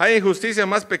violaciones. Hay injusticias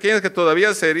más pequeñas que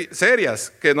todavía serias,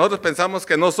 que nosotros pensamos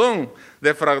que no son.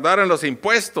 Defraudar en los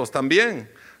impuestos también.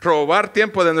 Robar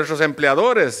tiempo de nuestros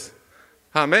empleadores.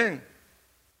 Amén.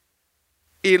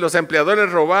 Y los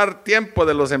empleadores robar tiempo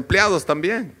de los empleados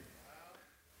también.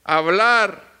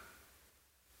 Hablar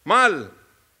mal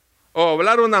o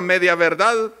hablar una media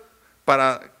verdad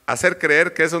para hacer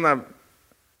creer que es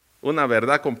una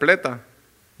verdad completa,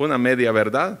 una media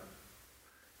verdad.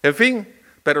 En fin,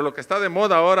 pero lo que está de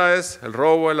moda ahora es el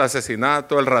robo, el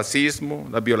asesinato, el racismo,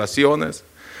 las violaciones.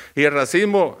 Y el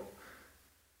racismo,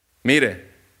 mire,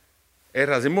 el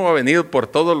racismo ha venido por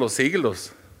todos los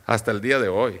siglos hasta el día de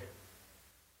hoy.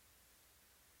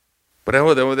 Por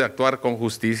eso debemos de actuar con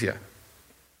justicia.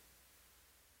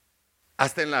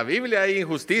 Hasta en la Biblia hay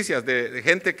injusticias de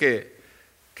gente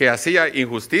que hacía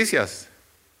injusticias.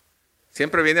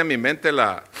 Siempre viene a mi mente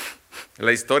la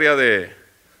historia de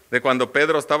de cuando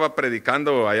Pedro estaba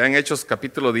predicando allá en Hechos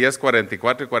capítulo 10,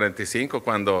 44 y 45,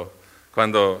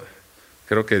 cuando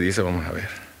creo que dice, vamos a ver.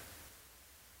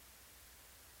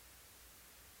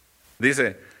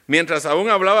 Dice, mientras aún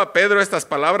hablaba Pedro estas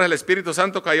palabras, el Espíritu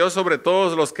Santo cayó sobre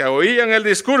todos los que oían el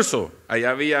discurso.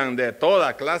 Allá habían de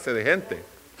toda clase de gente.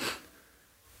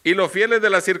 Y los fieles de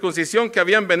la circuncisión que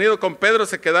habían venido con Pedro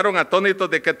se quedaron atónitos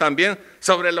de que también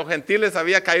sobre los gentiles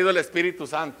había caído el Espíritu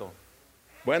Santo.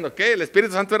 Bueno, ¿qué? ¿El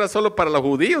Espíritu Santo era solo para los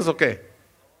judíos o qué?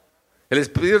 ¿El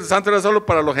Espíritu Santo era solo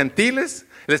para los gentiles?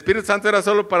 ¿El Espíritu Santo era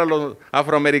solo para los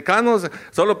afroamericanos?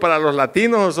 ¿Solo para los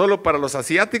latinos o solo para los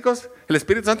asiáticos? El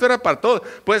Espíritu Santo era para todos.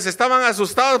 Pues estaban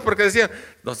asustados porque decían,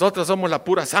 nosotros somos la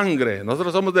pura sangre,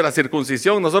 nosotros somos de la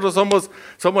circuncisión, nosotros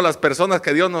somos las personas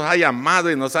que Dios nos ha llamado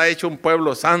y nos ha hecho un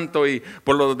pueblo santo, y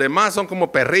por los demás son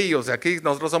como perrillos, y aquí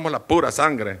nosotros somos la pura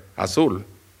sangre, azul.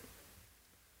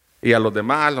 Y a los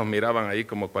demás los miraban ahí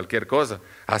como cualquier cosa.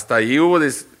 Hasta ahí hubo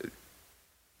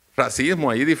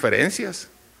racismo, ahí diferencias.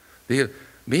 Dije,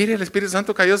 mire, el Espíritu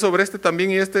Santo cayó sobre este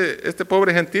también, y este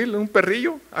pobre gentil, un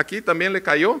perrillo, aquí también le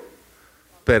cayó.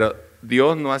 Pero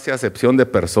Dios no hace acepción de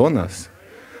personas.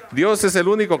 Dios es el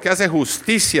único que hace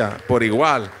justicia por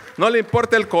igual. No le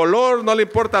importa el color, no le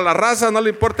importa la raza, no le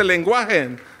importa el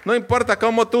lenguaje, no importa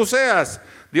cómo tú seas.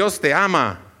 Dios te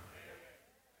ama.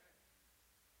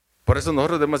 Por eso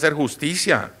nosotros debemos hacer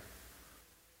justicia.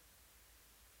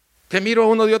 Que miro a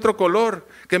uno de otro color,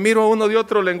 que miro a uno de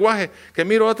otro lenguaje, que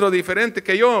miro a otro diferente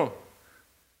que yo.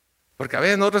 Porque a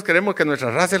veces nosotros creemos que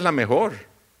nuestra raza es la mejor.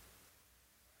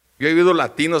 Yo he oído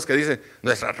latinos que dicen,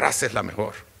 nuestra raza es la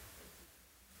mejor.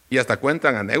 Y hasta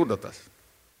cuentan anécdotas.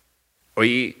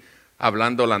 Oí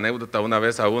hablando la anécdota una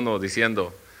vez a uno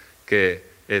diciendo que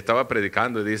estaba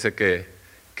predicando y dice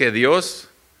que Dios,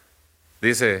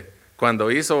 dice,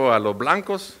 cuando hizo a los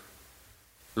blancos,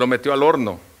 lo metió al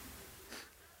horno.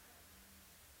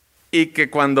 Y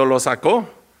que cuando lo sacó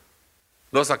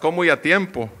muy a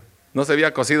tiempo. No se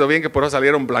había cocido bien, que por eso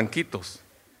salieron blanquitos.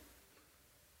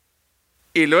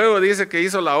 Y luego dice que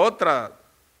hizo la otra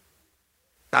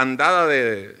tandada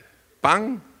de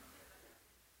pan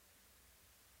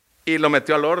y lo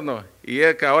metió al horno. Y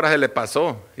es que ahora se le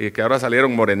pasó y que ahora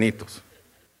salieron morenitos.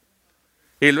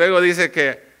 Y luego dice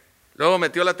que luego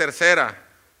metió la tercera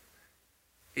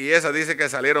y esa dice que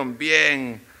salieron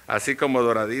bien, así como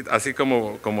doraditas, así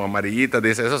como amarillitas.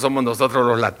 Dice, esos somos nosotros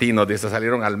los latinos. Dice,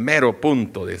 salieron al mero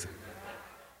punto. Dice,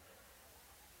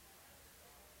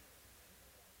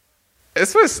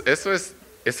 eso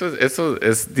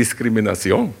es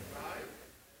discriminación.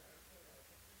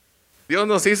 Dios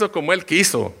nos hizo como Él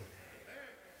quiso.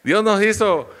 Dios nos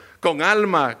hizo con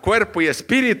alma, cuerpo y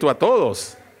espíritu a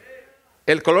todos.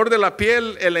 El color de la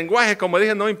piel, el lenguaje, como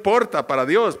dije, no importa para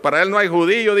Dios. Para Él no hay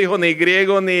judío, dijo, ni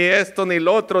griego, ni esto, ni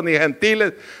lo otro, ni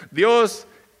gentiles. Dios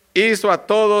hizo a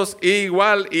todos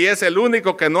igual y es el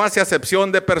único que no hace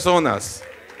acepción de personas.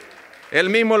 Él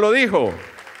mismo lo dijo.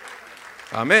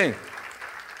 Amén.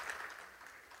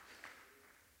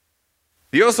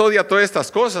 Dios odia todas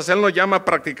estas cosas. Él nos llama a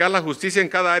practicar la justicia en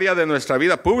cada área de nuestra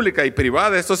vida pública y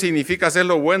privada. Esto significa hacer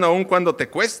lo bueno aun cuando te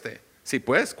cueste. Sí,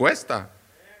 pues, cuesta.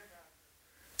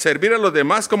 Servir a los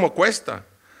demás como cuesta,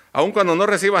 aun cuando no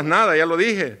recibas nada, ya lo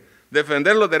dije.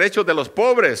 Defender los derechos de los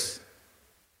pobres.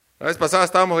 La vez pasada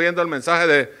estábamos oyendo el mensaje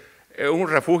de un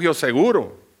refugio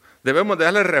seguro. Debemos de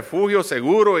darle refugio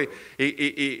seguro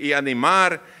y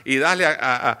animar y darle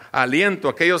aliento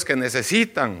a aquellos que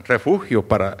necesitan refugio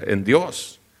en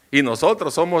Dios. Y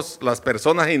nosotros somos las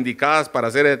personas indicadas para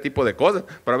hacer ese tipo de cosas,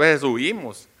 pero a veces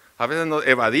huimos. A veces nos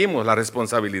evadimos la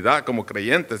responsabilidad como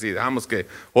creyentes y dejamos que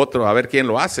otro, a ver quién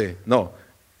lo hace. No,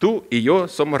 tú y yo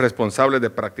somos responsables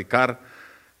de practicar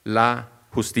la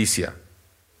justicia.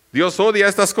 Dios odia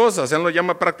estas cosas, Él nos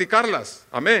llama a practicarlas.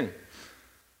 Amén.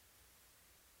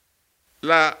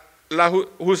 La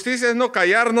justicia es no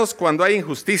callarnos cuando hay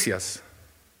injusticias.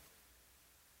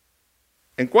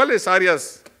 ¿En cuáles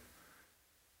áreas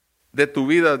de tu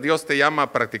vida Dios te llama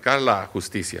a practicar la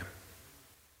justicia?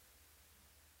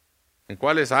 ¿En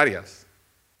cuáles áreas?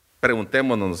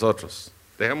 Preguntémonos nosotros.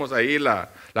 Dejemos ahí la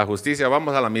justicia,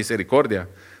 vamos a la misericordia.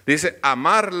 Dice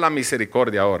amar la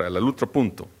misericordia ahora, el otro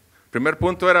punto. El primer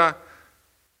punto era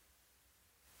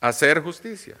hacer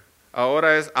justicia.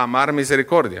 Ahora es amar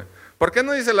misericordia. ¿Por qué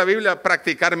no dice la Biblia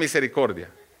practicar misericordia?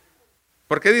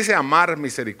 ¿Por qué dice amar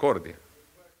misericordia?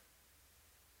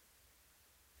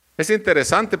 Es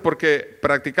interesante porque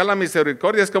practicar la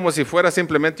misericordia es como si fuera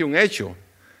simplemente un hecho.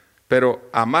 Pero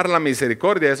amar la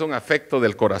misericordia es un afecto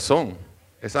del corazón.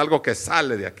 Es algo que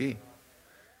sale de aquí.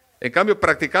 En cambio,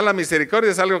 practicar la misericordia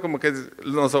es algo como que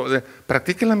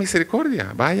practique la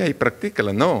misericordia. Vaya y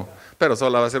practíquela. No. pero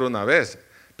solo la va a hacer una vez.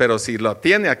 Pero si lo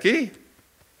tiene aquí,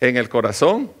 en el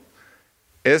corazón,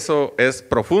 eso es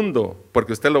profundo,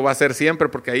 porque usted lo va a hacer siempre,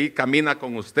 porque ahí camina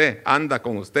con usted, anda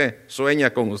con usted,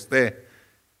 sueña con usted.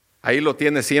 Ahí lo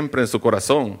tiene siempre en su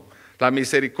corazón. La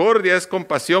misericordia es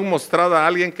compasión mostrada a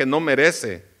alguien que no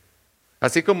merece.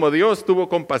 Así como Dios tuvo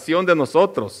compasión de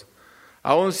nosotros,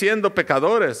 aún siendo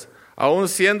pecadores, aún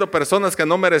siendo personas que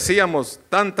no merecíamos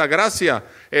tanta gracia,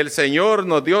 el Señor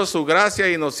nos dio su gracia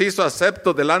y nos hizo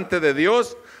aceptos delante de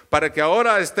Dios para que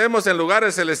ahora estemos en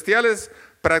lugares celestiales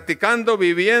practicando,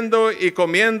 viviendo y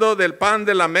comiendo del pan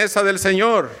de la mesa del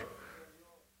Señor.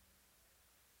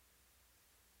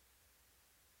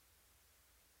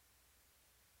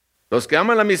 Los que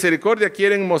aman la misericordia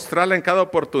quieren mostrarla en cada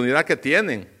oportunidad que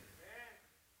tienen.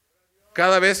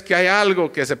 Cada vez que hay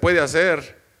algo que se puede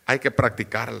hacer, hay que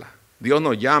practicarla. Dios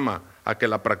nos llama a que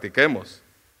la practiquemos.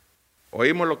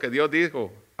 Oímos lo que Dios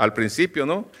dijo al principio,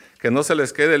 ¿no? Que no se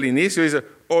les quede el inicio. Dice,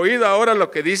 oíd ahora lo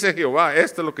que dice Jehová.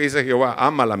 Esto es lo que dice Jehová.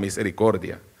 Ama la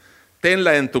misericordia.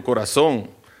 Tenla en tu corazón.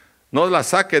 No la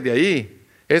saques de ahí.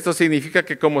 Esto significa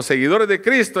que como seguidores de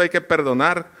Cristo hay que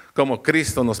perdonar como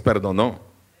Cristo nos perdonó.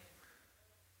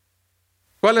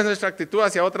 ¿Cuál es nuestra actitud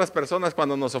hacia otras personas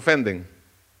cuando nos ofenden?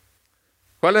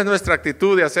 ¿Cuál es nuestra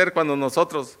actitud de hacer cuando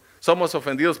nosotros somos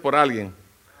ofendidos por alguien?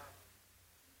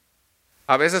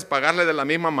 A veces pagarle de la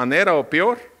misma manera o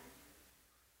peor.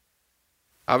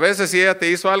 A veces si ella te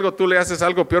hizo algo, tú le haces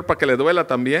algo peor para que le duela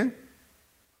también.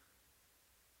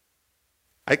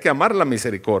 Hay que amar la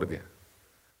misericordia.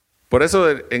 Por eso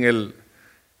en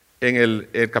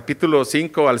el capítulo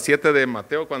 5 al 7 de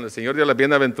Mateo, cuando el Señor dio las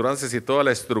bienaventuranzas y toda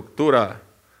la estructura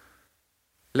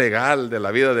legal de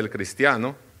la vida del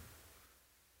cristiano,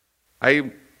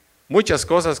 hay muchas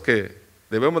cosas que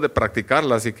debemos de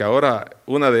practicarlas y que ahora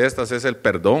una de estas es el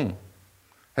perdón.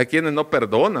 Hay quienes no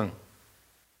perdonan.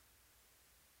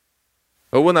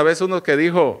 Hubo una vez uno que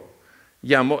dijo,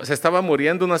 se estaba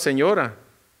muriendo una señora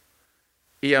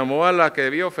y llamó a la que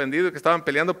había ofendido y que estaban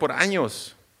peleando por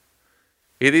años.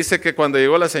 Y dice que cuando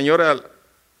llegó la señora,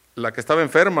 la que estaba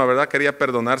enferma, ¿verdad? Quería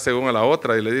perdonar según a la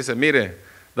otra y le dice, mire,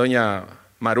 doña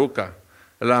Maruca,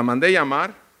 la mandé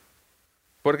llamar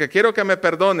porque quiero que me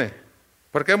perdone,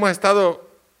 porque hemos estado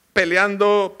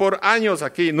peleando por años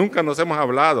aquí, nunca nos hemos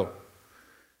hablado.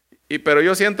 Pero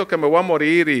yo siento que me voy a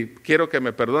morir y quiero que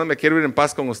me perdone, me quiero ir en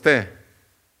paz con usted.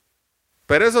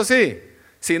 Pero eso sí,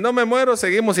 si no me muero,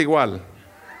 seguimos igual.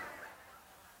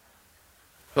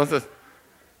 Entonces,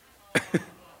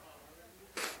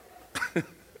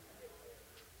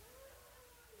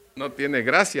 no tiene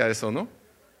gracia eso, ¿no?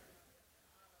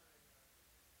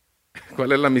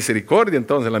 ¿Cuál es la misericordia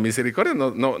entonces? La misericordia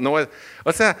no es,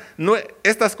 o sea,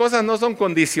 estas cosas no son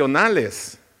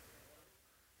condicionales.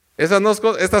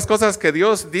 Estas cosas que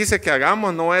Dios dice que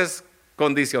hagamos no es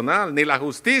condicional, ni la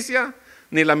justicia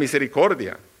ni la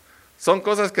misericordia. Son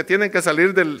cosas que tienen que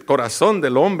salir del corazón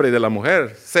del hombre y de la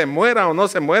mujer. Se muera o no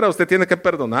se muera, usted tiene que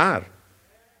perdonar.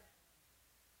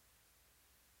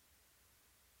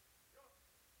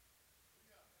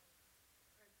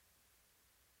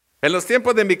 En los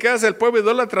tiempos de Miqueas, el pueblo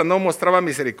idólatra no mostraba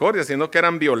misericordia, sino que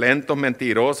eran violentos,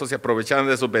 mentirosos y aprovechaban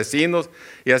de sus vecinos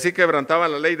y así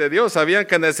quebrantaban la ley de Dios. Sabían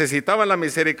que necesitaban la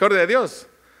misericordia de Dios.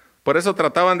 Por eso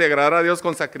trataban de agradar a Dios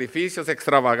con sacrificios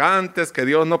extravagantes que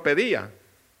Dios no pedía.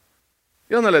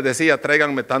 Dios no les decía,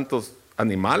 tráiganme tantos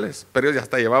animales, pero ellos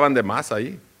hasta llevaban de más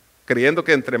ahí, creyendo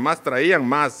que entre más traían,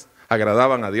 más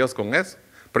agradaban a Dios con eso.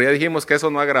 Pero ya dijimos que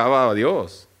eso no agradaba a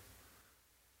Dios.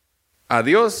 A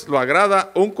Dios lo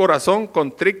agrada un corazón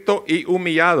contrito y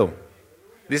humillado.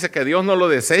 Dice que Dios no lo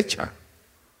desecha.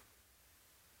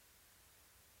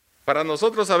 Para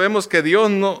nosotros sabemos que Dios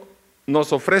no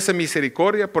nos ofrece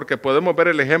misericordia porque podemos ver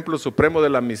el ejemplo supremo de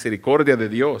la misericordia de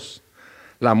Dios.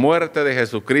 La muerte de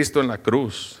Jesucristo en la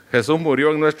cruz. Jesús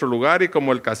murió en nuestro lugar y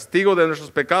como el castigo de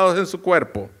nuestros pecados en su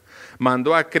cuerpo,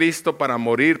 mandó a Cristo para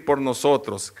morir por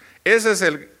nosotros. Ese es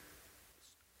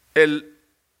el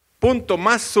punto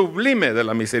más sublime de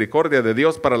la misericordia de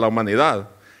Dios para la humanidad,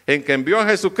 en que envió a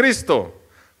Jesucristo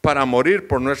para morir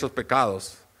por nuestros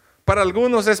pecados. Para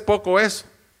algunos es poco eso,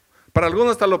 para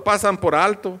algunos hasta lo pasan por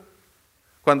alto,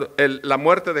 cuando la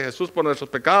muerte de Jesús por nuestros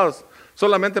pecados.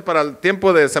 Solamente para el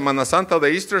tiempo de Semana Santa o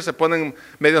de Easter se ponen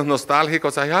medios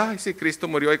nostálgicos. Ay, sí, Cristo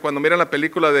murió. Y cuando miran la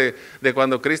película de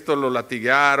cuando Cristo lo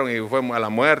latigaron y fue a la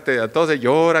muerte, entonces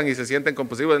lloran y se sienten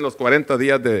compulsivos en los 40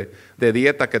 días de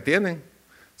dieta que tienen.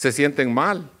 Se sienten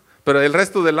mal, pero el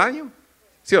resto del año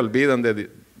se olvidan de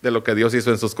lo que Dios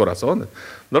hizo en sus corazones.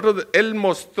 Él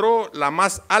mostró la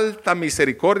más alta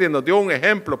misericordia y nos dio un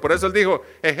ejemplo. Por eso Él dijo,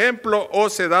 ejemplo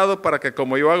os he dado para que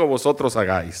como yo hago vosotros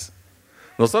hagáis.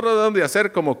 Nosotros debemos de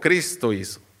hacer como Cristo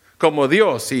hizo, como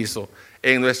Dios hizo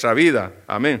en nuestra vida.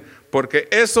 Amén. Porque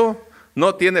eso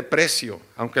no tiene precio.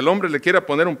 Aunque el hombre le quiera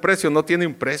poner un precio, no tiene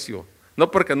un precio. No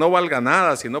porque no valga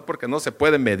nada, sino porque no se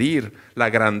puede medir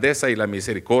la grandeza y la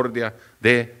misericordia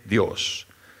de Dios.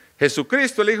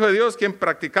 Jesucristo, el Hijo de Dios, quien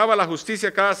practicaba la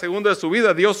justicia cada segundo de su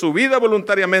vida, dio su vida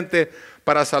voluntariamente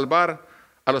para salvar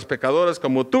a los pecadores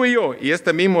como tú y yo. Y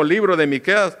este mismo libro de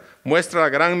Miqueas muestra la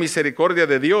gran misericordia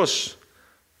de Dios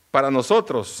para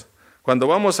nosotros. Cuando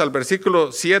vamos al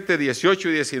versículo 7, 18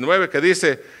 y 19 que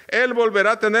dice: Él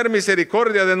volverá a tener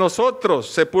misericordia de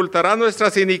nosotros, sepultará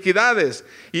nuestras iniquidades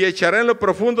y echará en lo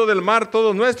profundo del mar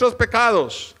todos nuestros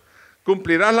pecados.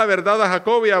 Cumplirás la verdad a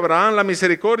Jacob y a Abraham la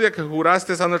misericordia que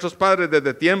juraste a nuestros padres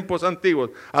desde tiempos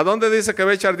antiguos. ¿A dónde dice que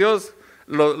va a echar Dios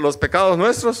los pecados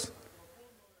nuestros?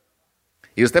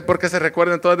 ¿Y usted por qué se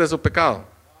recuerda entonces de su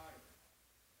pecado?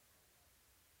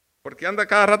 Porque anda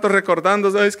cada rato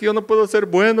recordando: es que yo no puedo ser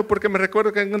bueno porque me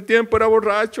recuerdo que en un tiempo era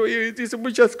borracho y hice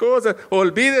muchas cosas.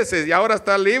 Olvídese, y ahora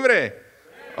está libre.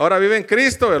 Ahora vive en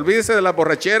Cristo. Olvídese de las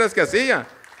borracheras que hacía.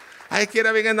 Ay, que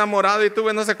era bien enamorado y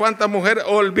tuve no sé cuántas mujeres.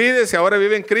 Olvídese, ahora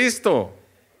vive en Cristo.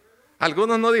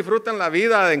 Algunos no disfrutan la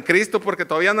vida en Cristo porque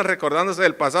todavía andan recordándose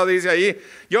del pasado. Dice ahí: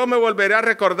 yo me volveré a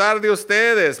recordar de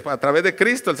ustedes a través de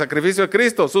Cristo, el sacrificio de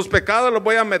Cristo. Sus pecados los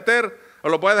voy a meter o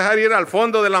los voy a dejar ir al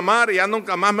fondo de la mar y ya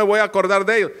nunca más me voy a acordar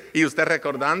de ellos. Y usted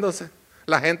recordándose,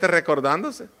 la gente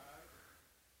recordándose.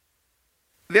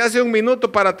 De hace un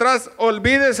minuto para atrás,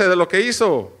 olvídese de lo que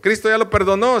hizo. Cristo ya lo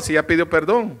perdonó, si ya pidió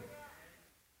perdón.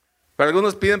 Pero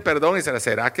algunos piden perdón y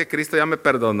 ¿será que Cristo ya me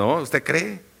perdonó? ¿Usted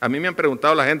cree? A mí me han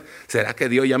preguntado la gente: ¿será que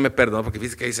Dios ya me perdonó? Porque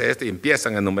fíjese que hice esto, y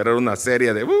empiezan a enumerar una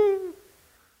serie de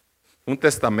un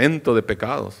testamento de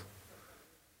pecados.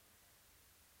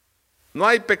 No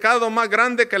hay pecado más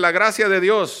grande que la gracia de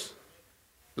Dios.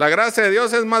 La gracia de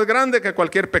Dios es más grande que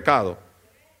cualquier pecado.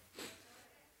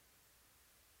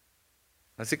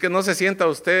 Así que no se sienta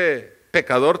usted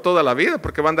pecador toda la vida,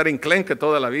 porque va a andar enclenque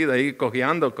toda la vida ahí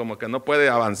cojeando como que no puede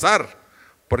avanzar,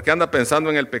 porque anda pensando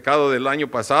en el pecado del año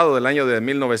pasado, del año de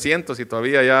 1900, y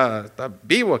todavía ya está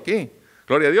vivo aquí.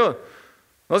 Gloria a Dios.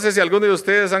 No sé si alguno de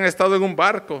ustedes han estado en un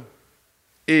barco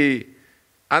y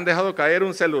han dejado caer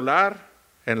un celular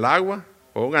en el agua,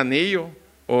 o un anillo,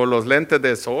 o los lentes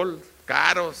de sol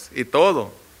caros y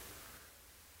todo.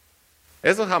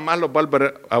 Eso jamás lo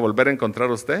va a volver a encontrar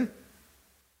usted.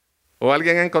 ¿O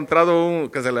alguien ha encontrado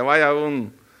que se le vaya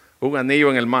un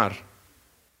anillo en el mar?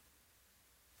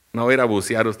 No va a ir a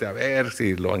bucear usted a ver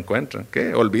si lo encuentran.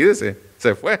 ¿Qué? Olvídese,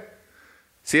 se fue.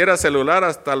 Si era celular,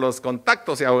 hasta los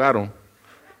contactos se ahogaron.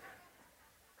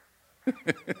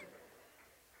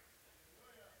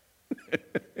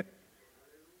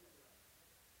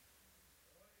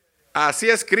 Así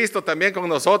es Cristo también con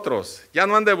nosotros. Ya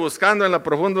no ande buscando en lo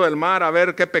profundo del mar a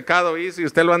ver qué pecado hizo y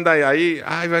usted lo anda ahí.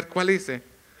 Ay, a ver, ¿cuál hice?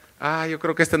 Yo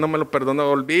creo que este no me lo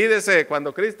perdonó. Olvídese,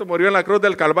 cuando Cristo murió en la cruz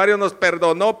del Calvario nos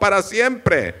perdonó para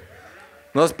siempre.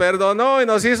 Nos perdonó y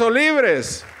nos hizo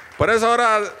libres. Por eso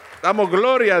ahora damos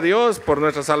gloria a Dios por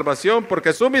nuestra salvación,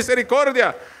 porque su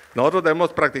misericordia nosotros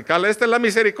debemos practicarla. Esta es la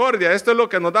misericordia, esto es lo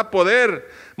que nos da poder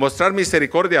mostrar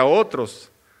misericordia a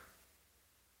otros.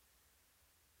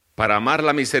 Para amar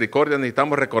la misericordia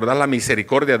necesitamos recordar la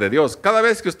misericordia de Dios. Cada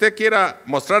vez que usted quiera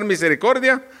mostrar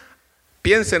misericordia,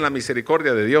 piense en la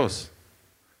misericordia de Dios,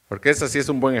 porque ese sí es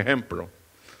un buen ejemplo.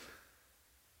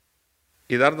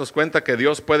 Y darnos cuenta que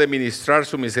Dios puede ministrar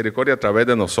su misericordia a través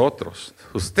de nosotros.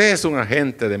 Usted es un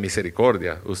agente de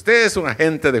misericordia, usted es un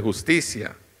agente de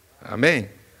justicia.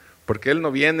 Amén. Porque Él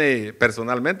no viene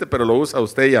personalmente, pero lo usa a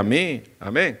usted y a mí.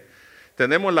 Amén.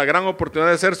 Tenemos la gran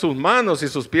oportunidad de ser sus manos y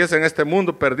sus pies en este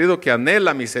mundo perdido que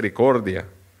anhela misericordia.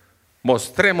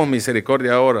 Mostremos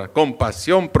misericordia ahora,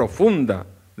 compasión profunda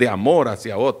de amor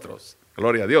hacia otros.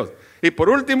 Gloria a Dios. Y por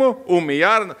último,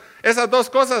 humillarnos. Esas dos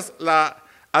cosas,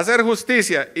 hacer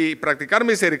justicia y practicar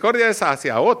misericordia, es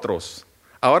hacia otros.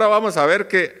 Ahora vamos a ver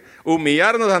que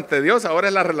humillarnos ante Dios ahora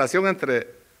es la relación entre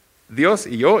Dios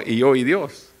y yo y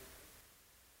Dios.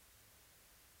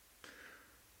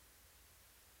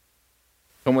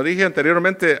 Como dije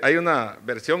anteriormente, hay una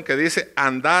versión que dice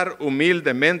andar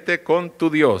humildemente con tu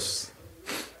Dios.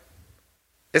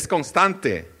 Es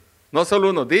constante. No solo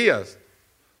unos días.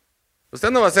 Usted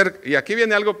no va a hacer, y aquí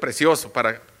viene algo precioso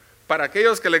para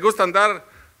aquellos que les gusta andar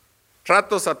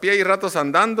ratos a pie y ratos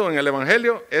andando en el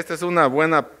Evangelio. Esta es una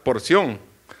buena porción.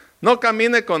 No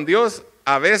camine con Dios,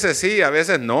 a veces sí, a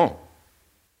veces no.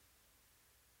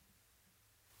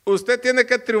 Usted tiene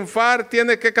que triunfar,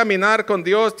 tiene que caminar con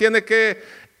Dios, tiene que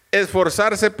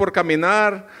esforzarse por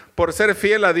caminar, por ser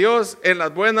fiel a Dios en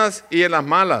las buenas y en las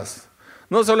malas.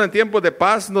 No solo en tiempos de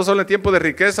paz, no solo en tiempos de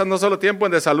riqueza, no solo tiempo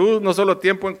de salud, no solo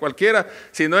tiempo en cualquiera,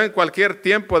 sino en cualquier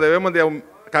tiempo debemos de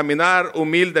caminar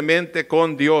humildemente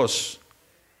con Dios.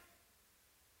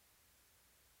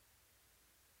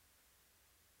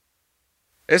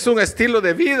 Es un estilo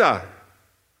de vida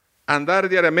andar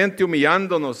diariamente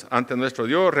humillándonos ante nuestro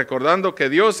Dios, recordando que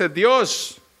Dios es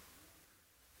Dios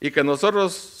y que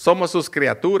nosotros somos sus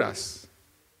criaturas,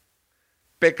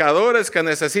 pecadores que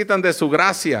necesitan de su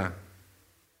gracia,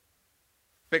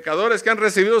 pecadores que han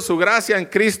recibido su gracia en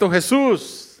Cristo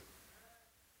Jesús.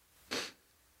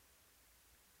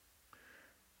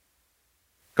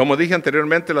 Como dije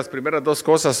anteriormente, las primeras dos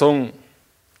cosas son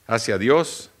hacia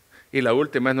Dios y la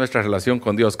última es nuestra relación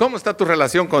con Dios. ¿Cómo está tu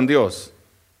relación con Dios?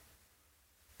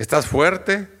 ¿Estás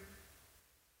fuerte?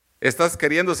 ¿Estás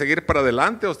queriendo seguir para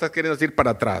adelante o estás queriendo ir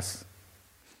para atrás?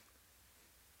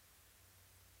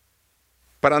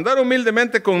 Para andar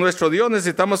humildemente con nuestro Dios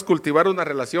necesitamos cultivar una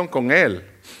relación con Él.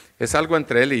 Es algo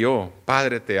entre Él y yo.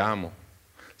 Padre, te amo.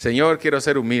 Señor, quiero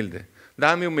ser humilde.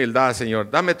 Dame humildad,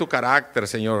 Señor. Dame tu carácter,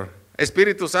 Señor.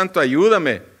 Espíritu Santo,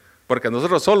 ayúdame, porque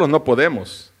nosotros solos no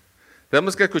podemos.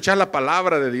 Tenemos que escuchar la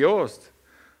palabra de Dios,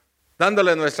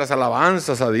 dándole nuestras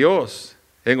alabanzas a Dios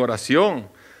en oración.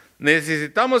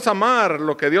 Necesitamos amar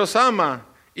lo que Dios ama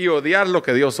y odiar lo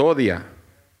que Dios odia.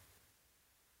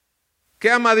 ¿Qué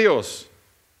ama Dios?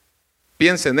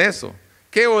 Piensa en eso.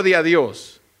 ¿Qué odia a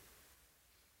Dios?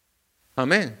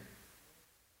 Amén.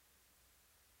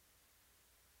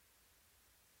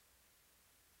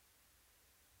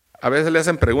 A veces le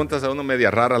hacen preguntas a uno media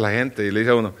rara a la gente y le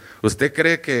dice a uno, ¿usted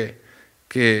cree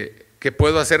que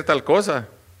puedo hacer tal cosa?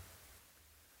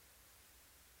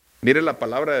 Mire la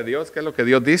palabra de Dios, ¿qué es lo que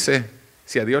Dios dice?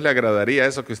 Si a Dios le agradaría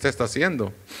eso que usted está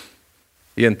haciendo.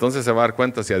 Y entonces se va a dar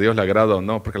cuenta si a Dios le agrada o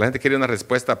no, porque la gente quiere una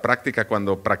respuesta práctica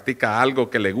cuando practica algo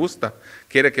que le gusta.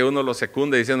 Quiere que uno lo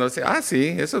secunde diciendo,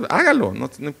 sí, eso hágalo, no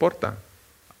importa.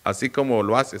 Así como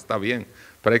lo hace, está bien.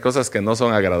 Pero hay cosas que no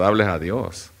son agradables a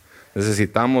Dios.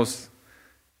 Necesitamos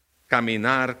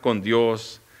caminar con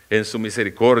Dios en su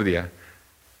misericordia.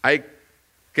 Hay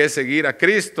que seguir a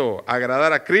Cristo,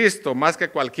 agradar a Cristo más que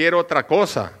cualquier otra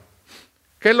cosa.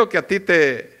 ¿Qué es lo que a ti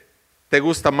te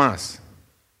gusta más?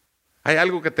 ¿Hay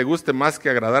algo que te guste más que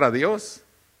agradar a Dios?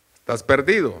 Estás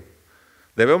perdido.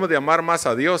 Debemos de amar más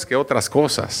a Dios que otras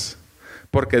cosas,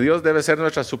 porque Dios debe ser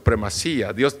nuestra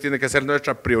supremacía. Dios tiene que ser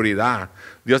nuestra prioridad.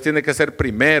 Dios tiene que ser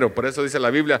primero. Por eso dice la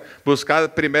Biblia,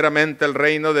 buscad primeramente el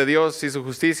reino de Dios y su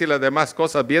justicia y las demás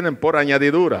cosas vienen por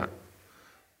añadidura.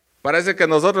 Parece que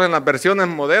nosotros en las versiones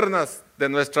modernas de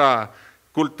nuestra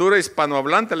cultura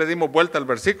hispanohablante le dimos vuelta al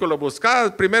versículo,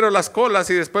 buscad primero las colas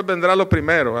y después vendrá lo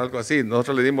primero, algo así.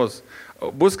 Nosotros le dimos,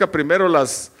 busca primero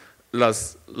las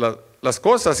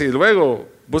cosas y luego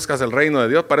buscas el reino de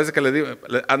Dios. Parece que le digo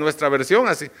a nuestra versión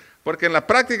así, porque en la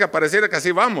práctica pareciera que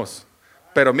así vamos.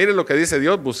 Pero mire lo que dice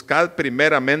Dios, buscad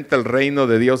primeramente el reino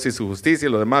de Dios y su justicia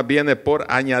y lo demás viene por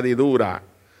añadidura.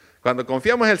 Cuando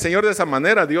confiamos en el Señor de esa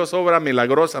manera, Dios obra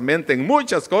milagrosamente en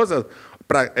muchas cosas.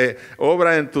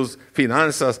 Obra en tus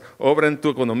finanzas, obra en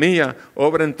tu economía,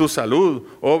 obra en tu salud,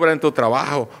 obra en tu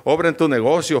trabajo, obra en tu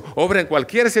negocio, obra en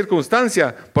cualquier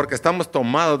circunstancia, porque estamos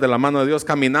tomados de la mano de Dios,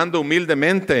 caminando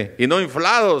humildemente y no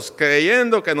inflados,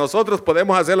 creyendo que nosotros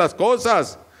podemos hacer las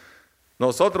cosas.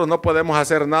 Nosotros no podemos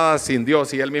hacer nada sin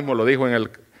Dios, y Él mismo lo dijo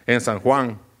en San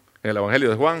Juan, en el Evangelio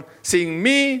de Juan, sin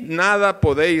mí nada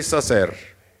podéis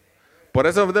hacer. Por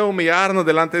eso debemos humillarnos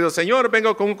delante de Dios. Señor,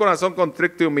 vengo con un corazón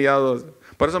contrito y humillado.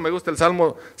 Por eso me gusta el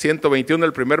Salmo 121,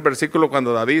 el primer versículo,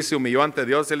 cuando David se humilló ante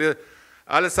Dios. Él dice,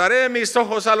 alzaré mis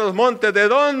ojos a los montes, ¿de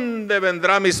dónde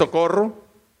vendrá mi socorro?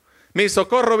 Mi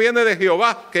socorro viene de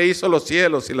Jehová, que hizo los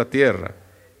cielos y la tierra.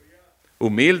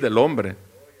 Humilde el hombre.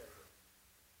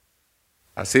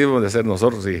 Así debemos de ser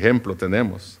nosotros, y ejemplo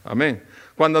tenemos. Amén.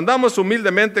 Cuando andamos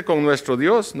humildemente con nuestro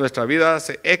Dios, nuestra vida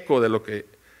hace eco de lo que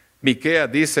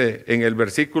Miqueas dice en el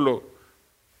versículo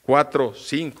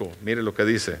 4:5. Mire lo que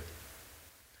dice.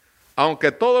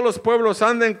 Aunque todos los pueblos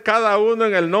anden cada uno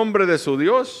en el nombre de su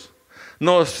Dios,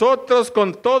 nosotros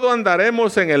con todo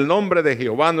andaremos en el nombre de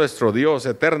Jehová nuestro Dios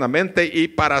eternamente y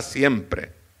para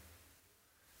siempre.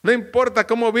 No importa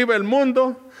cómo viva el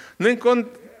mundo, no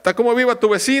importa cómo viva tu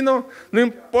vecino, no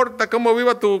importa cómo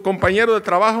viva tu compañero de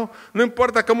trabajo, no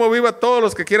importa cómo viva todos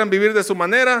los que quieran vivir de su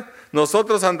manera,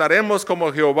 nosotros andaremos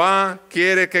como Jehová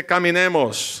quiere que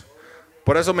caminemos.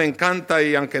 Por eso me encanta,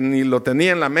 y aunque ni lo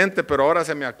tenía en la mente, pero ahora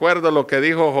se me acuerdo lo que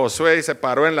dijo Josué y se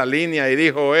paró en la línea y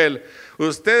dijo él,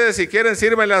 ustedes si quieren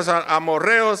sírvenle a los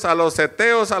amorreos, a los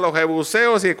heteos, a los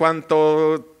jebuseos y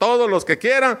todos los que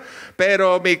quieran,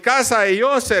 pero mi casa y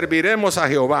yo serviremos a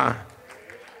Jehová.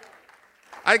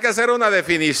 Hay que hacer una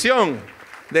definición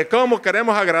de cómo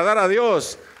queremos agradar a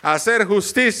Dios, hacer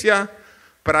justicia,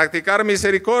 practicar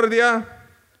misericordia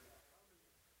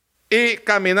y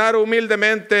caminar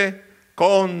humildemente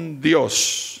con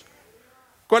Dios.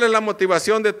 ¿Cuál es la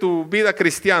motivación de tu vida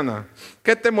cristiana?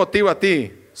 ¿Qué te motiva a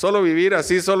ti? ¿Solo vivir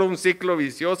así, solo un ciclo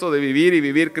vicioso de vivir y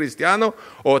vivir cristiano?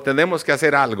 ¿O tenemos que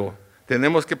hacer algo?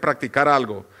 Tenemos que practicar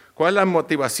algo. ¿Cuál es la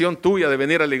motivación tuya de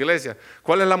venir a la iglesia?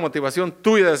 ¿Cuál es la motivación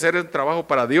tuya de hacer el trabajo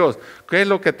para Dios? ¿Qué es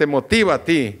lo que te motiva a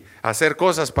ti a hacer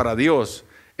cosas para Dios?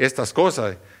 Estas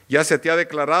cosas. Ya se te ha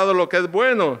declarado lo que es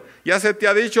bueno. Ya se te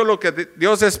ha dicho lo que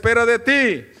Dios espera de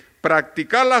ti.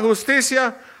 Practicar la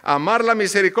justicia, amar la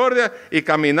misericordia y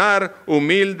caminar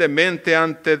humildemente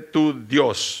ante tu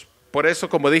Dios. Por eso,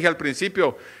 como dije al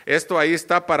principio, esto ahí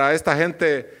está para esta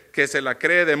gente que se la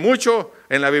cree de mucho.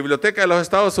 En la biblioteca de los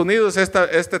Estados Unidos,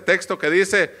 este texto que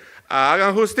dice,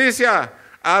 hagan justicia,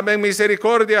 amen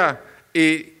misericordia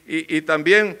y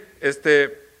también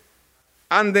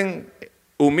anden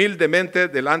humildemente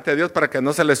delante de Dios para que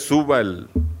no se les suba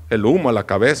el humo a la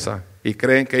cabeza y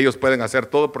creen que ellos pueden hacer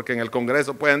todo porque en el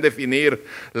Congreso pueden definir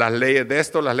las leyes de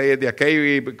esto, las leyes de aquello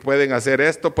y pueden hacer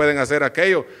esto, pueden hacer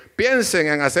aquello. Piensen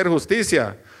en hacer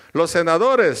justicia. Los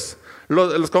senadores,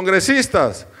 los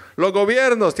congresistas, los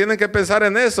gobiernos tienen que pensar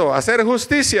en eso, hacer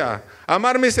justicia,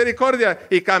 amar misericordia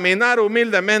y caminar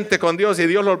humildemente con Dios, y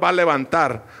Dios los va a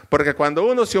levantar. Porque cuando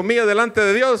uno se humilla delante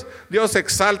de Dios, Dios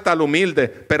exalta al humilde,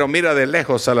 pero mira de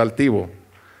lejos al altivo.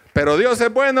 Pero Dios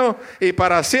es bueno y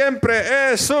para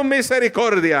siempre es su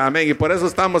misericordia. Amén. Y por eso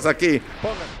estamos aquí.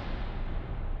 Pónganse.